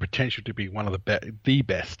the potential to be one of the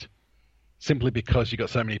best, simply because you've got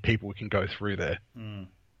so many people who can go through there,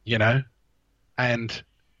 you know? And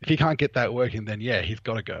if he can't get that working, then yeah, he's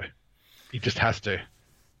got to go. He just has to.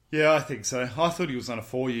 Yeah, I think so. I thought he was on a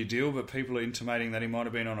 4-year deal, but people are intimating that he might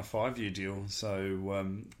have been on a 5-year deal. So,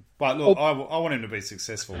 but look, I want him to be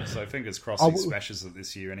successful. So fingers crossed he smashes it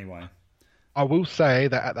this year anyway. I will say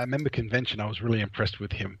that at that member convention, I was really impressed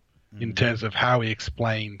with him in terms of how he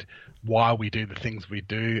explained why we do the things we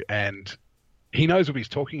do, and he knows what he's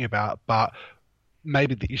talking about. But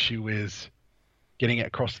maybe the issue is getting it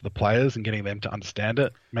across to the players and getting them to understand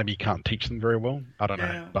it. Maybe you can't teach them very well. I don't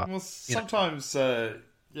know. But well, sometimes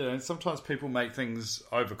sometimes people make things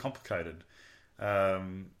overcomplicated.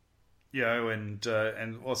 You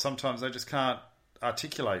know, or sometimes they just can't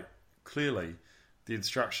articulate clearly the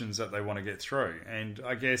instructions that they want to get through. And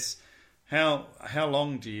I guess how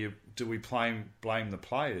long do we blame the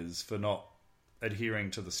players for not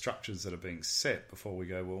adhering to the structures that are being set before we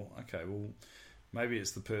go, well, okay, well, maybe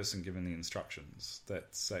it's the person giving the instructions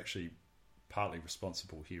that's actually partly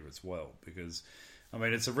responsible here as well. Because, I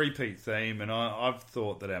mean, it's a repeat theme, and I've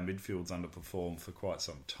thought that our midfield's underperformed for quite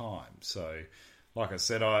some time. So, like I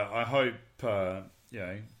said, I hope I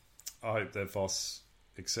hope that Voss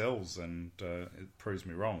excels, and it proves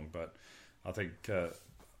me wrong. But I think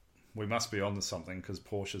we must be on to something, because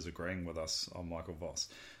Porsche's agreeing with us on Michael Voss.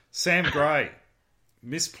 Sam Gray,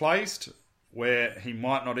 misplaced, where he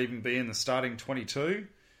might not even be in the starting 22,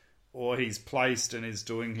 or he's placed and is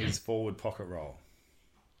doing his forward pocket role?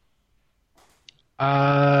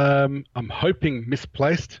 I'm hoping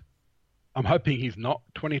misplaced. I'm hoping he's not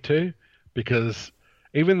 22, because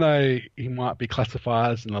even though he might be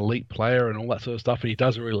classified as an elite player and all that sort of stuff, and he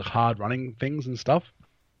does really hard running things and stuff,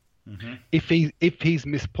 if he's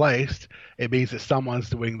misplaced, it means that someone's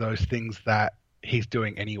doing those things that he's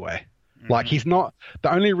doing anyway. Like, he's not...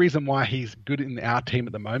 The only reason why he's good in our team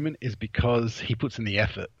at the moment is because he puts in the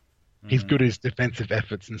effort. He's good at his defensive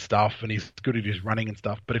efforts and stuff, and he's good at his running and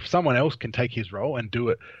stuff. But if someone else can take his role and do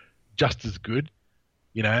it just as good,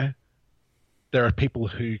 you know, there are people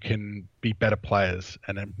who can be better players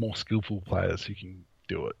and are more skillful players who can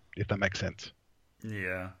do it, if that makes sense.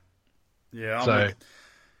 Yeah. Yeah,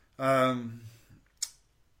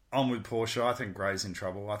 I'm with Porsche. I think Gray's in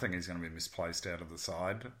trouble. I think he's going to be misplaced out of the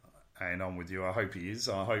side. And I'm with you. I hope he is.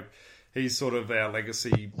 I hope he's sort of our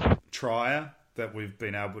legacy trier that we've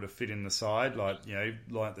been able to fit in the side, like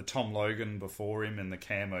the Tom Logan before him and the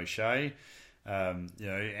Cam O'Shea. And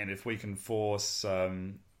if we can force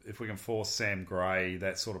Sam Gray,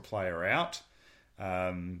 that sort of player, out,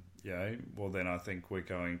 well, then I think we're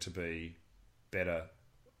going to be better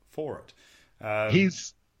for it.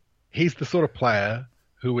 He's the sort of player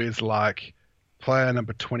who is like player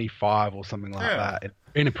number 25 or something like that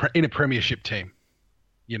in a premiership team.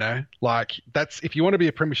 You know, like, that's, if you want to be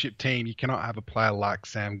a premiership team, you cannot have a player like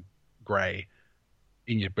Sam Gray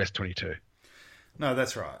in your best 22. No,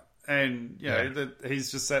 that's right. And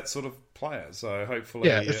he's just that sort of player. So hopefully,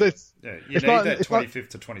 you need that 25th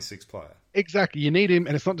to 26th player. Exactly, you need him,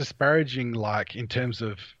 and it's not disparaging, like, in terms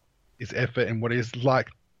of his effort and what is, like,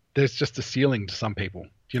 there's just a ceiling to some people. Do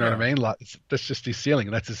you know what I mean? Like, that's just his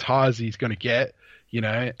ceiling. That's as high as he's going to get. You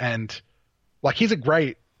know, and like, he's a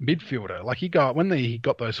great midfielder. Like, he got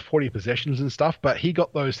those 40 possessions and stuff, but he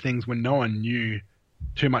got those things when no one knew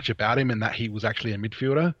too much about him and that he was actually a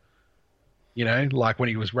midfielder. You know, like when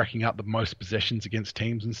he was racking up the most possessions against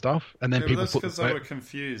teams and stuff. And then people that's because they were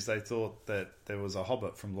confused. They thought that there was a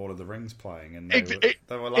Hobbit from Lord of the Rings playing, and they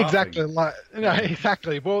were laughing. Exactly,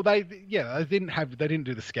 exactly. Well, they didn't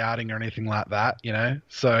do the scouting or anything like that. You know,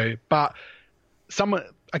 so but someone,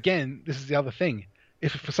 again, this is the other thing.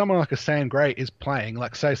 If for someone like a Sam Gray is playing,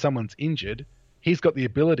 like, say someone's injured, he's got the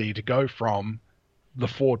ability to go from the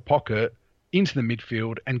forward pocket into the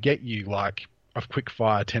midfield and get you like a quick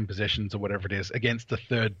fire 10 possessions or whatever it is against the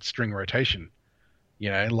third string rotation.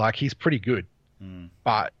 Like he's pretty good,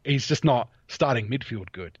 but he's just not starting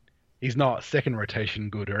midfield good. He's not second rotation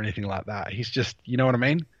good or anything like that. He's just, you know what I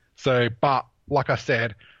mean? So, but like I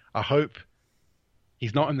said, I hope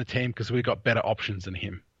he's not in the team because we've got better options than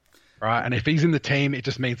him, right? And if he's in the team, it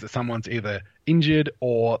just means that someone's either injured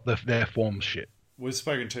or their form's shit. We've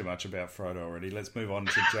spoken too much about Frodo already. Let's move on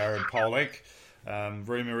to Jared Polec.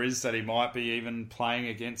 Rumour is that he might be even playing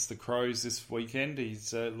against the Crows this weekend.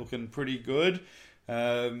 He's looking pretty good.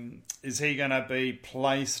 Is he going to be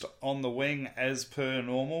placed on the wing as per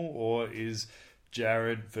normal, or is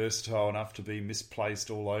Jared versatile enough to be misplaced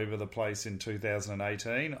all over the place in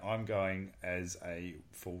 2018? I'm going as a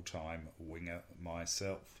full-time winger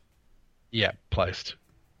myself. Yeah, placed.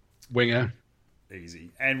 Winger.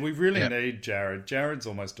 Easy. And we really need Jared. Jared's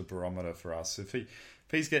almost a barometer for us. If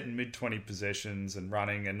he's getting mid-20 possessions and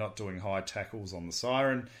running and not doing high tackles on the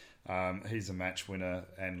siren, he's a match winner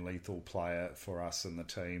and lethal player for us and the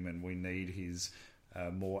team, and we need his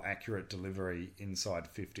more accurate delivery inside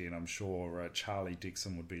 50, and I'm sure Charlie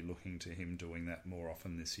Dixon would be looking to him doing that more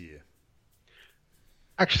often this year.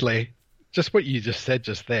 Actually, just what you just said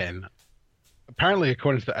just then, apparently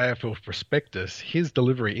according to the AFL prospectus, his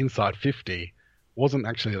delivery inside 50 wasn't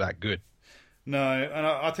actually that good. No, and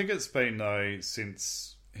I think it's been, though,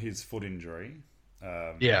 since his foot injury.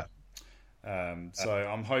 So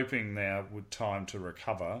I'm hoping now, with time to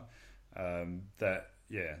recover, that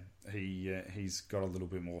he's got a little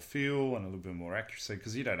bit more feel and a little bit more accuracy,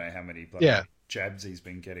 because you don't know how many jabs he's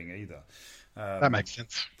been getting either. That makes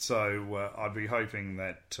sense. So I'd be hoping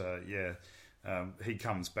that he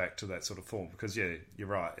comes back to that sort of form, because you're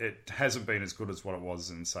right, it hasn't been as good as what it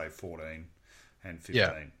was in, say, 14 and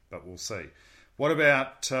 15, but we'll see. What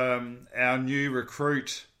about our new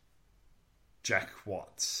recruit, Jack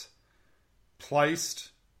Watts? Placed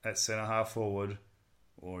at centre half forward,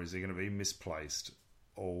 or is he going to be misplaced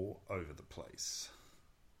all over the place?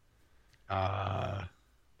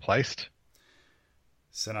 Placed.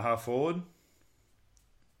 Centre half forward?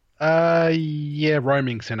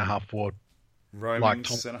 Roaming centre half forward. Roaming like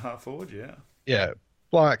centre half forward, yeah. Yeah,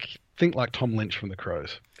 think like Tom Lynch from the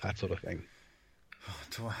Crows, that sort of thing. Oh,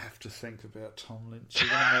 do I have to think about Tom Lynch?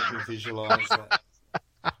 You're going to make me visualise that.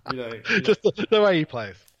 Just the way he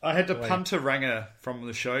plays. I had to punt a ranger from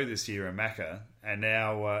the show this year in Macca, and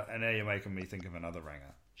now you're making me think of another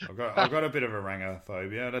ranger. I've got a bit of a ranger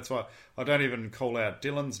phobia. That's why I don't even call out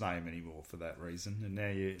Dylan's name anymore for that reason. And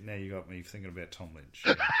now you got me thinking about Tom Lynch.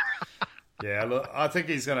 Yeah, look, I think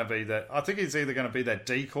he's going to be that. I think he's either going to be that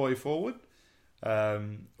decoy forward,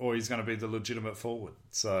 or he's going to be the legitimate forward.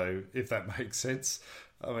 So if that makes sense.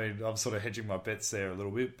 I mean, I'm sort of hedging my bets there a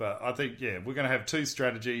little bit, but I think, we're going to have two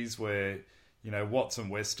strategies where, Watts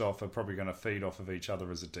and Westhoff are probably going to feed off of each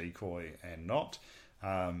other as a decoy and not.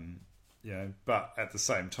 But at the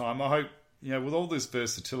same time, I hope, with all this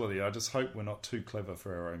versatility, I just hope we're not too clever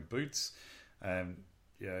for our own boots. And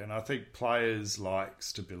I think players like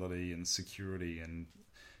stability and security in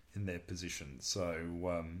their positions. So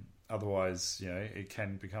otherwise, it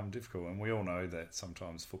can become difficult. And we all know that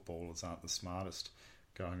sometimes footballers aren't the smartest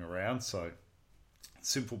going around, so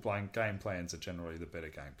simple game plans are generally the better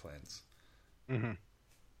game plans. Mm-hmm.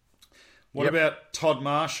 What about Todd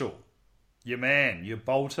Marshall, your man, your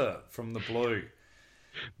bolter from the Blue?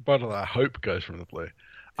 But I hope goes from the Blue.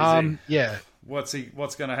 What's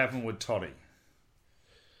going to happen with Toddy?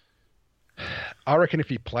 I reckon if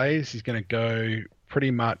he plays, he's going to go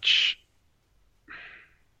pretty much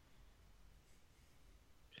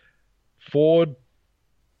forward.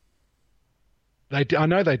 I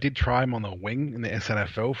know they did try him on the wing in the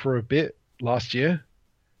SNFL for a bit last year.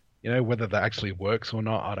 Whether that actually works or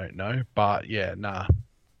not, I don't know. But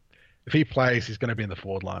if he plays, he's going to be in the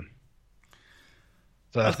forward line.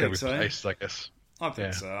 So that's going to be placed, I guess. I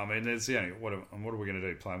think so. I mean, there's what are we going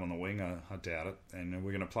to do? Play him on the wing? I doubt it. And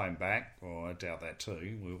we're going to play him back? Well, I doubt that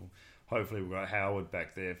too. Hopefully we've got Howard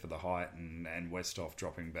back there for the height and Westhoff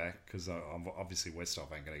dropping back, because obviously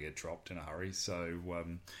Westhoff ain't going to get dropped in a hurry. So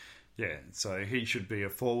so he should be a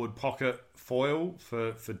forward pocket foil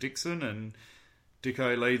for Dixon, and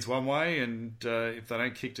Dicko leads one way, and if they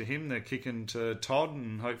don't kick to him, they're kicking to Todd,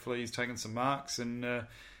 and hopefully he's taking some marks and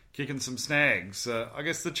kicking some snags. I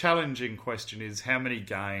guess the challenging question is, how many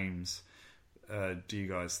games do you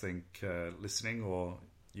guys think, listening, or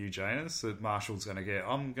you, Janus, that Marshall's going to get?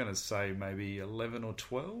 I'm going to say maybe 11 or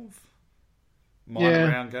 12 minor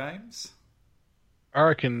round games. I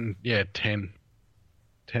reckon, 10,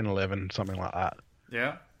 11, something like that.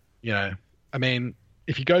 Yeah. I mean,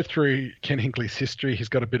 if you go through Ken Hinkley's history, he's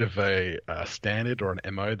got a bit of a standard or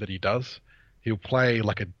an MO that he does. He'll play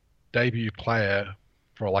like a debut player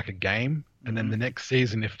for like a game, and then the next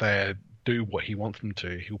season, if they do what he wants them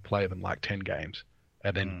to, he'll play them like 10 games,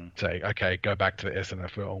 and then say, okay, go back to the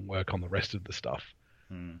SNFL and work on the rest of the stuff.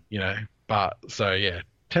 You know, but so yeah,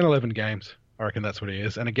 10, 11 games. I reckon that's what he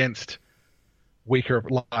is. And against weaker,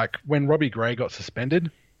 like when Robbie Gray got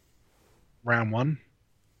suspended, round 1,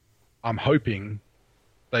 I'm hoping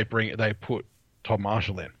they put Tom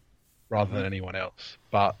Marshall in rather than anyone else.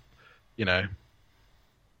 But, you know,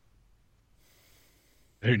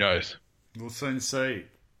 who knows? We'll soon see.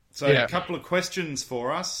 So Yeah. a couple of questions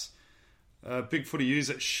for us. Big Footy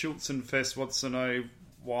user Schulzenfest wants to know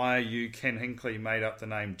why you, Ken Hinkley, made up the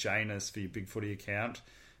name Janus for your Big Footy account,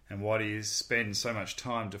 and why do you spend so much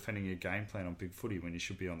time defending your game plan on Big Footy when you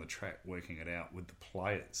should be on the track working it out with the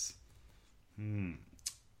players? You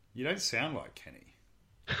don't sound like Kenny.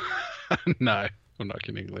 No, I'm not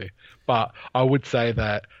Ken Hinkley. But I would say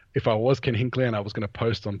that if I was Ken Hinkley and I was going to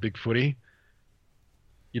post on Big Footy,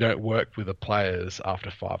 you don't work with the players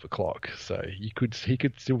after 5 o'clock. So he could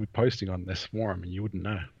still be posting on this forum and you wouldn't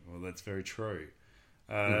know. Well, that's very true.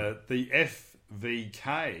 The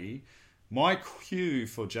FVK, my cue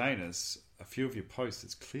for Janus, a few of your posts,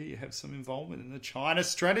 it's clear you have some involvement in the China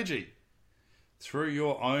strategy through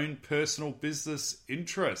your own personal business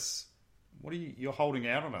interests. What are you're holding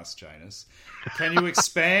out on us, Janus? Can you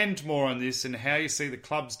expand more on this and how you see the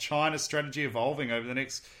club's China strategy evolving over the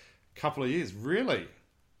next couple of years? Really?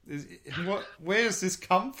 Where does this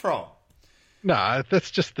come from? No,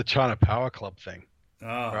 that's just the China Power Club thing. Oh,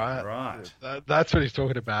 right. That's what he's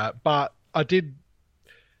talking about. But I did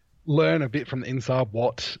learn a bit from the inside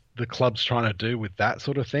what the club's trying to do with that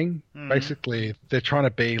sort of thing. Basically, they're trying to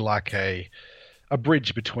be like a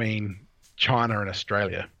bridge between China and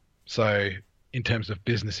Australia. So in terms of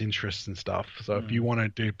business interests and stuff. So if you want to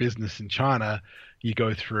do business in China, you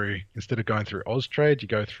go through, instead of going through Austrade, you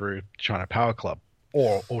go through China Power Club.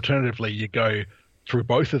 Or alternatively, you go through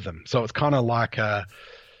both of them. So it's kind of like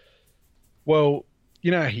you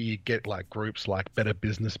know, you get like groups like Better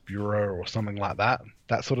Business Bureau or something like that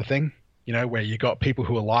sort of thing, you know, where you got people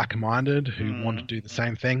who are like-minded, who want to do the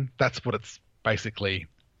same thing. That's what it's basically.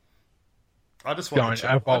 I just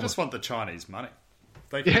want the Chinese money.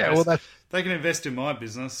 They can they can invest in my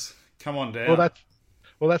business. Come on down.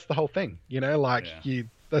 Well, that's the whole thing, you know, like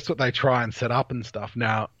that's what they try and set up and stuff.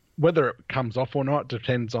 Now, whether it comes off or not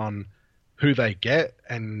depends on who they get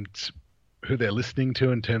and who they're listening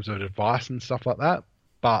to in terms of advice and stuff like that.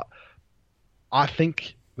 But I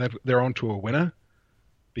think they're onto a winner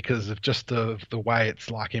because of just the way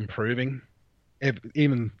it's like improving,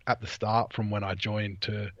 even at the start from when I joined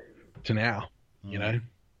to now, you know.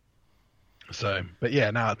 So, but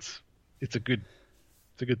yeah, no, it's a good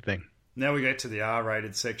thing. Now we get to the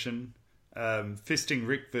R-rated section. Fisting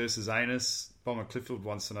Rick versus Anus. Bomber Clifford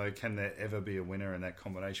wants to know, can there ever be a winner in that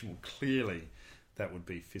combination? Well, clearly that would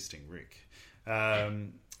be Fisting Rick. I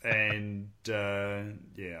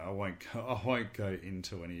won't go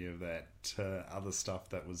into any of that other stuff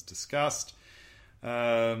that was discussed.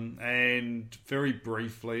 And very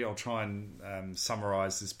briefly, I'll try and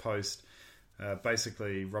summarise this post.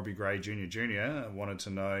 Basically, Robbie Gray Jr. wanted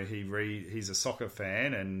to know, he's a soccer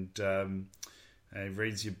fan and he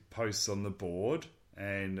reads your posts on the board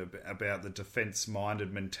and about the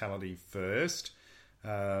defence-minded mentality first.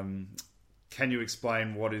 Can you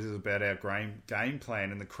explain what it is about our game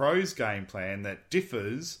plan and the Crows' game plan that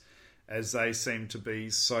differs, as they seem to be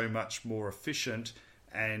so much more efficient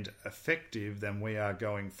and effective than we are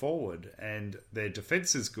going forward? And their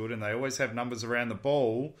defence is good and they always have numbers around the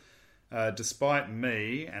ball, despite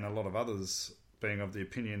me and a lot of others being of the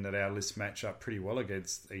opinion that our lists match up pretty well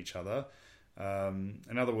against each other.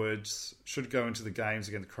 In other words, should go into the games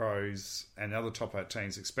against the Crows and other top 8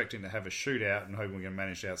 teams expecting to have a shootout and hoping we can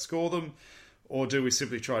manage to outscore them, or do we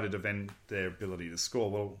simply try to defend their ability to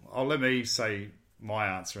score? Well, let me say my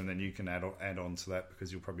answer and then you can add on to that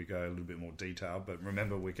because you'll probably go a little bit more detail. But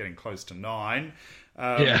remember, we're getting close to 9.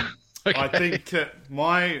 Okay. I think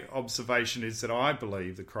my observation is that I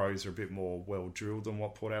believe the Crows are a bit more well-drilled than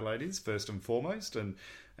what Port Adelaide is, first and foremost. And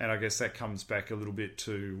I guess that comes back a little bit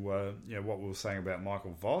to what we were saying about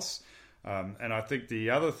Michael Voss. And I think the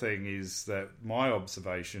other thing is that my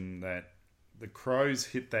observation that the Crows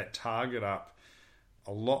hit that target up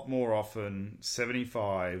a lot more often,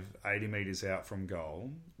 75, 80 metres out from goal,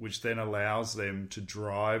 which then allows them to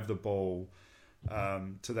drive the ball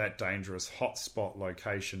to that dangerous hotspot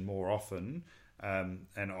location more often, and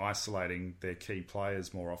isolating their key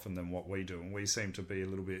players more often than what we do. And we seem to be a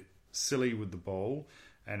little bit silly with the ball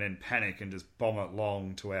and then panic and just bomb it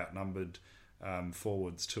long to outnumbered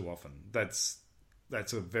forwards too often. That's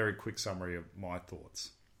a very quick summary of my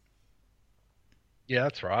thoughts. Yeah,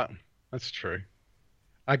 that's right. That's true.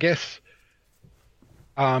 I guess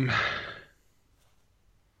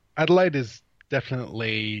Adelaide is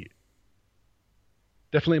definitely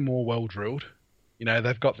more well drilled. You know,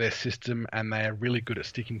 they've got their system and they're really good at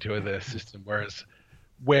sticking to their system, whereas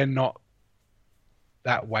we're not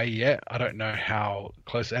that way yet. I don't know how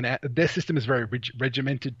close, and their system is very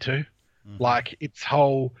regimented too. Like, its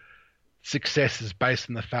whole success is based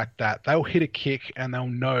on the fact that they'll hit a kick and they'll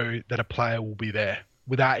know that a player will be there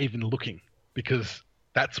without even looking, because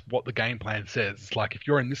that's what the game plan says. It's like, if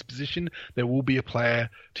you're in this position, there will be a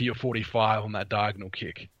player to your 45 on that diagonal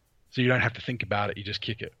kick. So you don't have to think about it, you just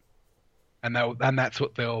kick it. And that's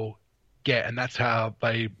what they'll get, and that's how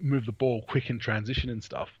they move the ball quick in transition and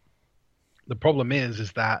stuff. The problem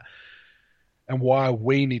is that, and why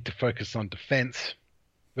we need to focus on defense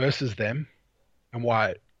versus them, and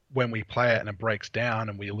why when we play it and it breaks down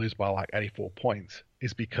and we lose by like 84 points,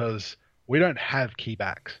 is because we don't have key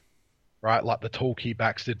backs, right? Like the tall key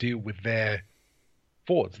backs to deal with their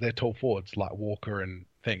forwards, their tall forwards like Walker and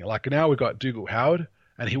thing. Like, now we've got Dougal Howard,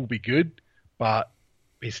 and he'll be good, but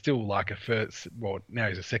he's still like now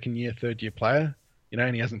he's a second year, third year player, you know,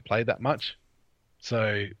 and he hasn't played that much.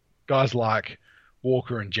 So guys like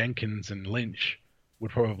Walker and Jenkins and Lynch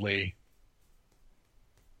would probably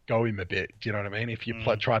go him a bit. Do you know what I mean? If you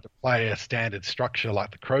tried to play a standard structure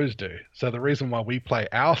like the Crows do. So the reason why we play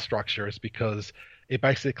our structure is because it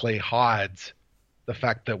basically hides the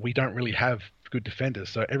fact that we don't really have good defenders.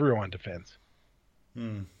 So everyone defends.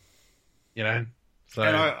 You know? So,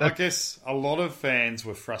 and I guess a lot of fans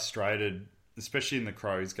were frustrated, especially in the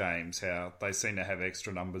Crows games, how they seem to have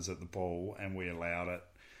extra numbers at the ball and we allowed it.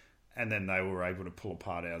 And then they were able to pull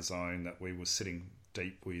apart our zone that we were sitting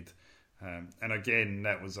deep with. And again,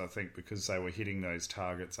 that was, I think, because they were hitting those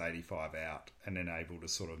targets 85 out and then able to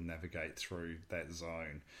sort of navigate through that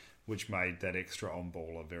zone, which made that extra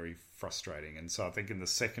on-baller very frustrating. And so I think in the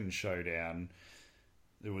second showdown,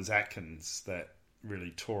 it was Atkins that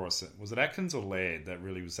really tore us. Was it Atkins or Laird that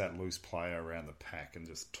really was that loose player around the pack and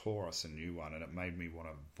just tore us a new one, and it made me want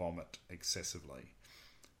to vomit excessively.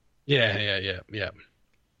 Yeah.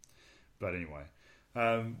 But anyway,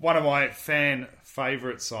 one of my fan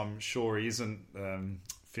favourites, I'm sure he isn't,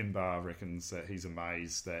 Finbar reckons that he's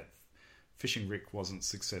amazed that Fishing Rick wasn't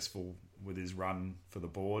successful with his run for the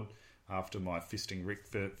board after my Fisting Rick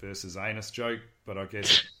versus Anus joke. But I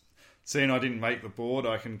guess seeing I didn't make the board,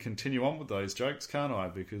 I can continue on with those jokes, can't I?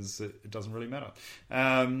 Because it doesn't really matter.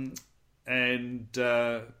 And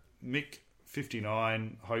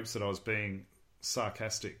Mick59 hopes that I was being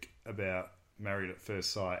sarcastic about Married at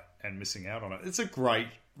First Sight and missing out on it. It's a great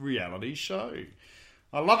reality show.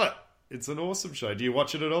 I love it. It's an awesome show. Do you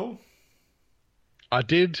watch it at all? I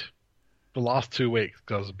did the last 2 weeks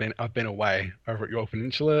because I've been away over at York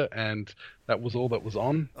Peninsula, and that was all that was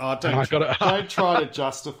on. Oh, don't try to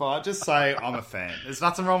justify it. Just say I'm a fan. There's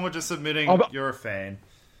nothing wrong with just admitting you're a fan.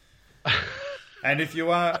 And if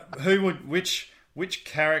you are, which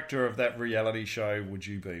character of that reality show would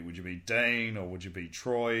you be? Would you be Dean, or would you be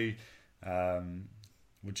Troy?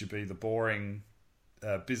 Would you be the boring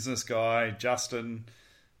business guy, Justin?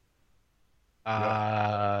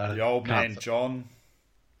 The old man, John?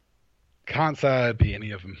 Can't say I'd be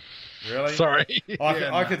any of them. Really? Sorry.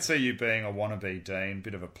 I could see you being a wannabe Dean,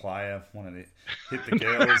 bit of a player, wanting to hit the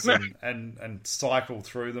girls and cycle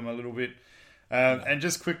through them a little bit. And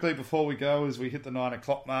just quickly before we go, as we hit the 9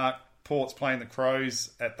 o'clock mark, Port's playing the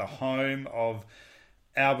Crows at the home of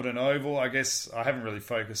Alberton Oval. I guess I haven't really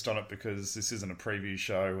focused on it because this isn't a preview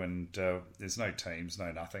show and there's no teams,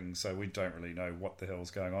 no nothing, so we don't really know what the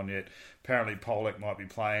hell's going on yet. Apparently Pollock might be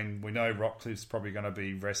playing. We know Rockcliffe's probably going to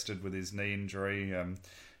be rested with his knee injury.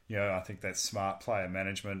 I think that's smart player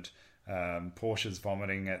management. Portia's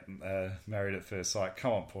vomiting at Married at First Sight.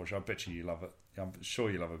 Come on, Portia, I bet you love it. I'm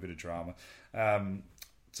sure you love a bit of drama.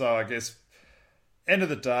 So I guess end of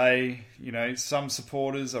the day, some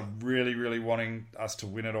supporters are really, really wanting us to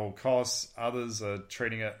win at all costs. Others are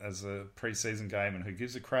treating it as a pre-season game and who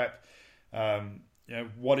gives a crap.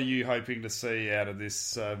 What are you hoping to see out of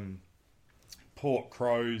this Port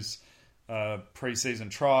Crows pre-season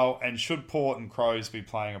trial? And should Port and Crows be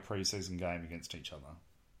playing a pre-season game against each other?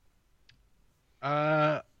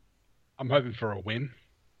 I'm hoping for a win.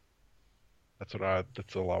 That's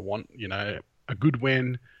all I want. A good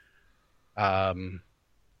win. And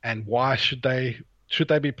why should they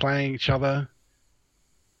be playing each other?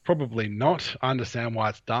 Probably not. I understand why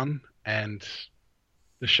it's done, and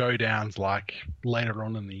the showdown's like later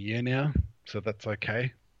on in the year now, so that's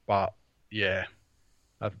okay. But yeah,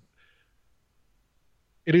 I've,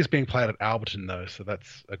 it is being played at Alberton though, so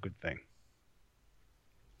that's a good thing.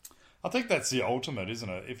 I think that's the ultimate, isn't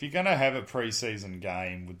it? If you're going to have a pre-season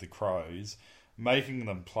game with the Crows, making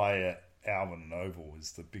them play at Alberton Oval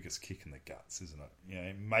is the biggest kick in the guts, isn't it? You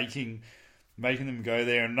know, making them go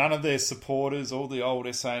there, and none of their supporters, all the old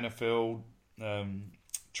SANFL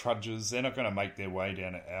trudgers, they're not going to make their way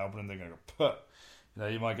down to Alberton. They're going to put, you know,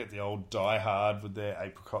 you might get the old diehard with their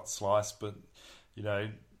apricot slice, but you know,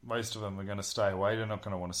 most of them are going to stay away. They're not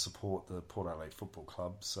going to want to support the Port Adelaide Football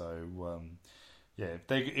Club. So yeah,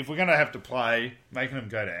 if we're going to have to play, making them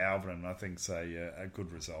go to Alberton, I think, is a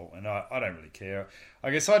good result. And I don't really care.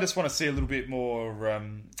 I guess I just want to see a little bit more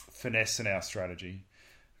finesse in our strategy.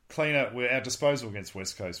 Cleaner, our disposal against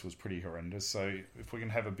West Coast was pretty horrendous. So if we can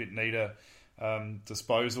have a bit neater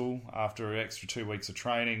disposal after an extra 2 weeks of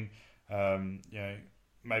training, you know,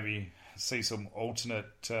 maybe see some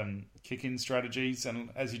alternate kick-in strategies. And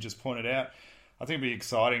as you just pointed out, I think it'd be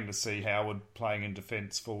exciting to see Howard playing in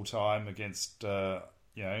defence full-time against, you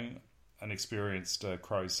know, an experienced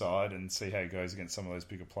Crow side, and see how he goes against some of those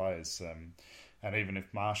bigger players. And even if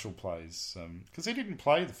Marshall plays, because he didn't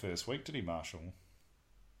play the first week, did he, Marshall?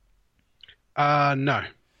 No,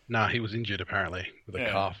 he was injured apparently with a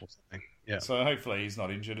calf or something. Yeah. So hopefully he's not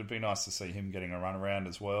injured. It'd be nice to see him getting a run around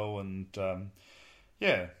as well. And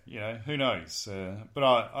yeah, you know, who knows? But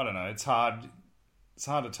I don't know. It's hard. It's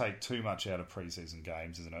hard to take too much out of pre-season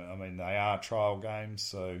games, isn't it? I mean, they are trial games,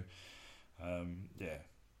 so yeah.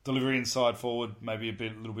 Delivery inside forward, maybe a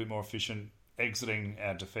little bit more efficient. Exiting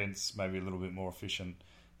our defence, maybe a little bit more efficient.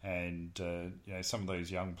 And you know, some of those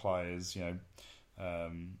young players, you know,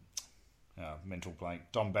 mental blank.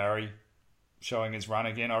 Dom Barry showing his run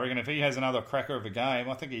again. I reckon if he has another cracker of a game,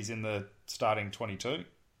 I think he's in the starting 22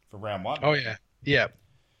 for round one. Oh yeah.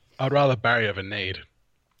 I'd rather Barry over Need.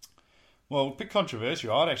 Well, a bit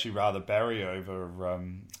controversial. I'd actually rather Barry over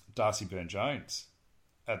Darcy Byrne-Jones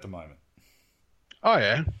at the moment. Oh,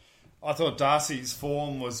 yeah. I thought Darcy's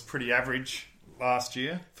form was pretty average last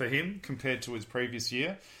year for him compared to his previous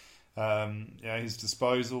year. You know, his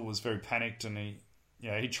disposal was very panicked, and he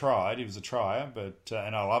tried. He was a trier, but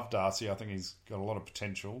and I love Darcy. I think he's got a lot of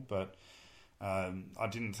potential, but I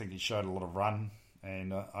didn't think he showed a lot of run,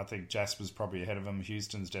 and I think Jasper's probably ahead of him.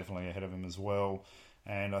 Houston's definitely ahead of him as well.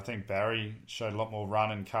 And I think Barry showed a lot more run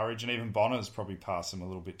and courage, and even Bonner's probably passed him a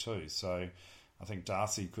little bit too. So I think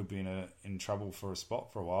Darcy could be in trouble for a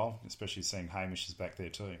spot for a while, especially seeing Hamish is back there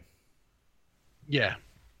too. Yeah.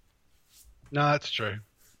 No, that's true.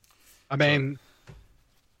 I mean...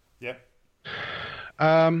 Yep.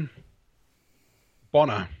 Bonner,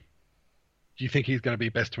 do you think he's going to be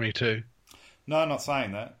best 22? No, I'm not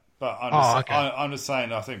saying that. But I'm just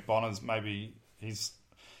saying I think Bonner's maybe...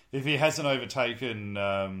 If he hasn't overtaken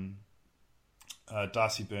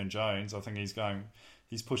Darcy Byrne-Jones, I think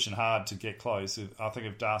he's pushing hard to get close. I think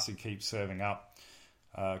if Darcy keeps serving up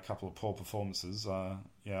a couple of poor performances, I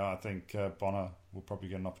think Bonner will probably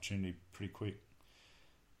get an opportunity pretty quick.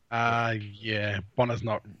 Yeah, Bonner's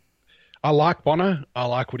not... I like Bonner. I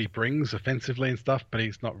like what he brings offensively and stuff, but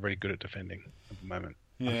he's not very good at defending at the moment,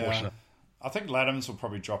 unfortunately. I think Laddams will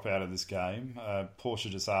probably drop out of this game. Portia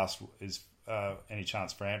just asked, is any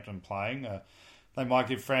chance Frampton playing? They might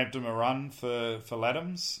give Frampton a run for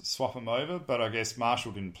Laddams, swap him over, but I guess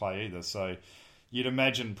Marshall didn't play either. So you'd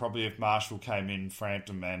imagine probably if Marshall came in,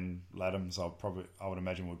 Frampton and Laddams, I would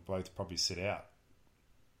imagine would both probably sit out.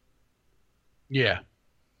 Yeah.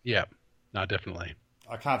 No, definitely.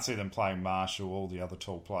 I can't see them playing Marshall, all the other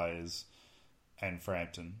tall players, and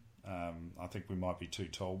Frampton. I think we might be too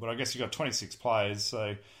tall, but I guess you've got 26 players,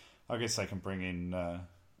 so I guess they can bring in,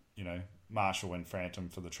 Marshall and Frampton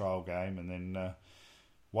for the trial game, and then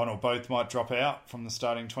one or both might drop out from the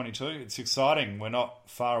starting 22. It's exciting. We're not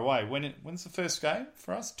far away. When's the first game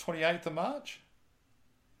for us? 28th of March?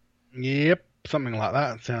 Yep, something like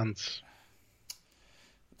that.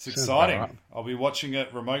 It's exciting. Right. I'll be watching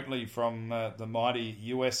it remotely from the mighty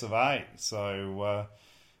US of A. So,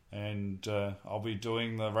 I'll be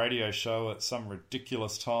doing the radio show at some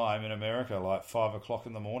ridiculous time in America, like 5 o'clock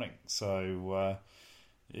in the morning. So,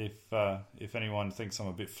 if anyone thinks I'm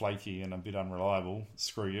a bit flaky and a bit unreliable,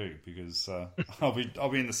 screw you, because I'll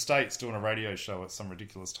be in the States doing a radio show at some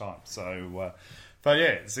ridiculous time. So, but yeah,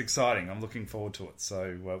 it's exciting. I'm looking forward to it.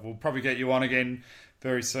 So we'll probably get you on again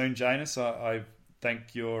very soon, Janus. I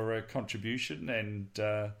thank your contribution, and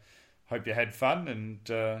hope you had fun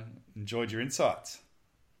and enjoyed your insights.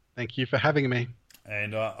 Thank you for having me.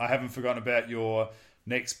 And I haven't forgotten about your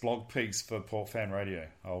next blog piece for Port Fan Radio.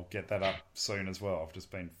 I'll get that up soon as well. I've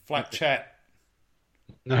just been flat chat.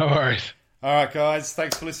 No worries. All right, guys.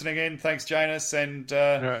 Thanks for listening in. Thanks, Janus. And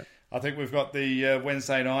Right. I think we've got the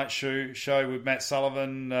Wednesday night show with Matt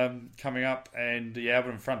Sullivan coming up. And the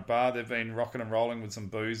Albion Front Bar, they've been rocking and rolling with some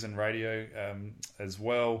booze and radio as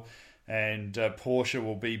well. And Porsche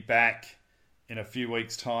will be back in a few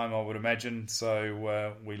weeks' time, I would imagine.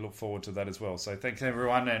 So we look forward to that as well. So thanks,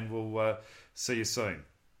 everyone, and we'll see you soon.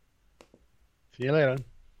 See you later.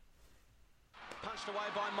 Punched away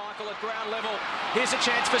by Michael at ground level. Here's a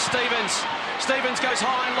chance for Stevens. Stevens goes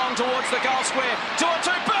high and long towards the goal square. 2-on-2,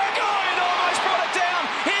 Burgoyne almost brought it down.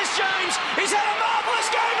 Here's James. He's had a marvellous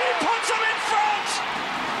game. He puts him in front.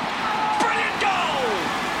 Brilliant goal.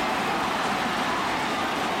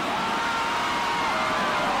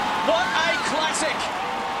 What a classic.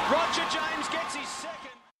 Roger James gets his second.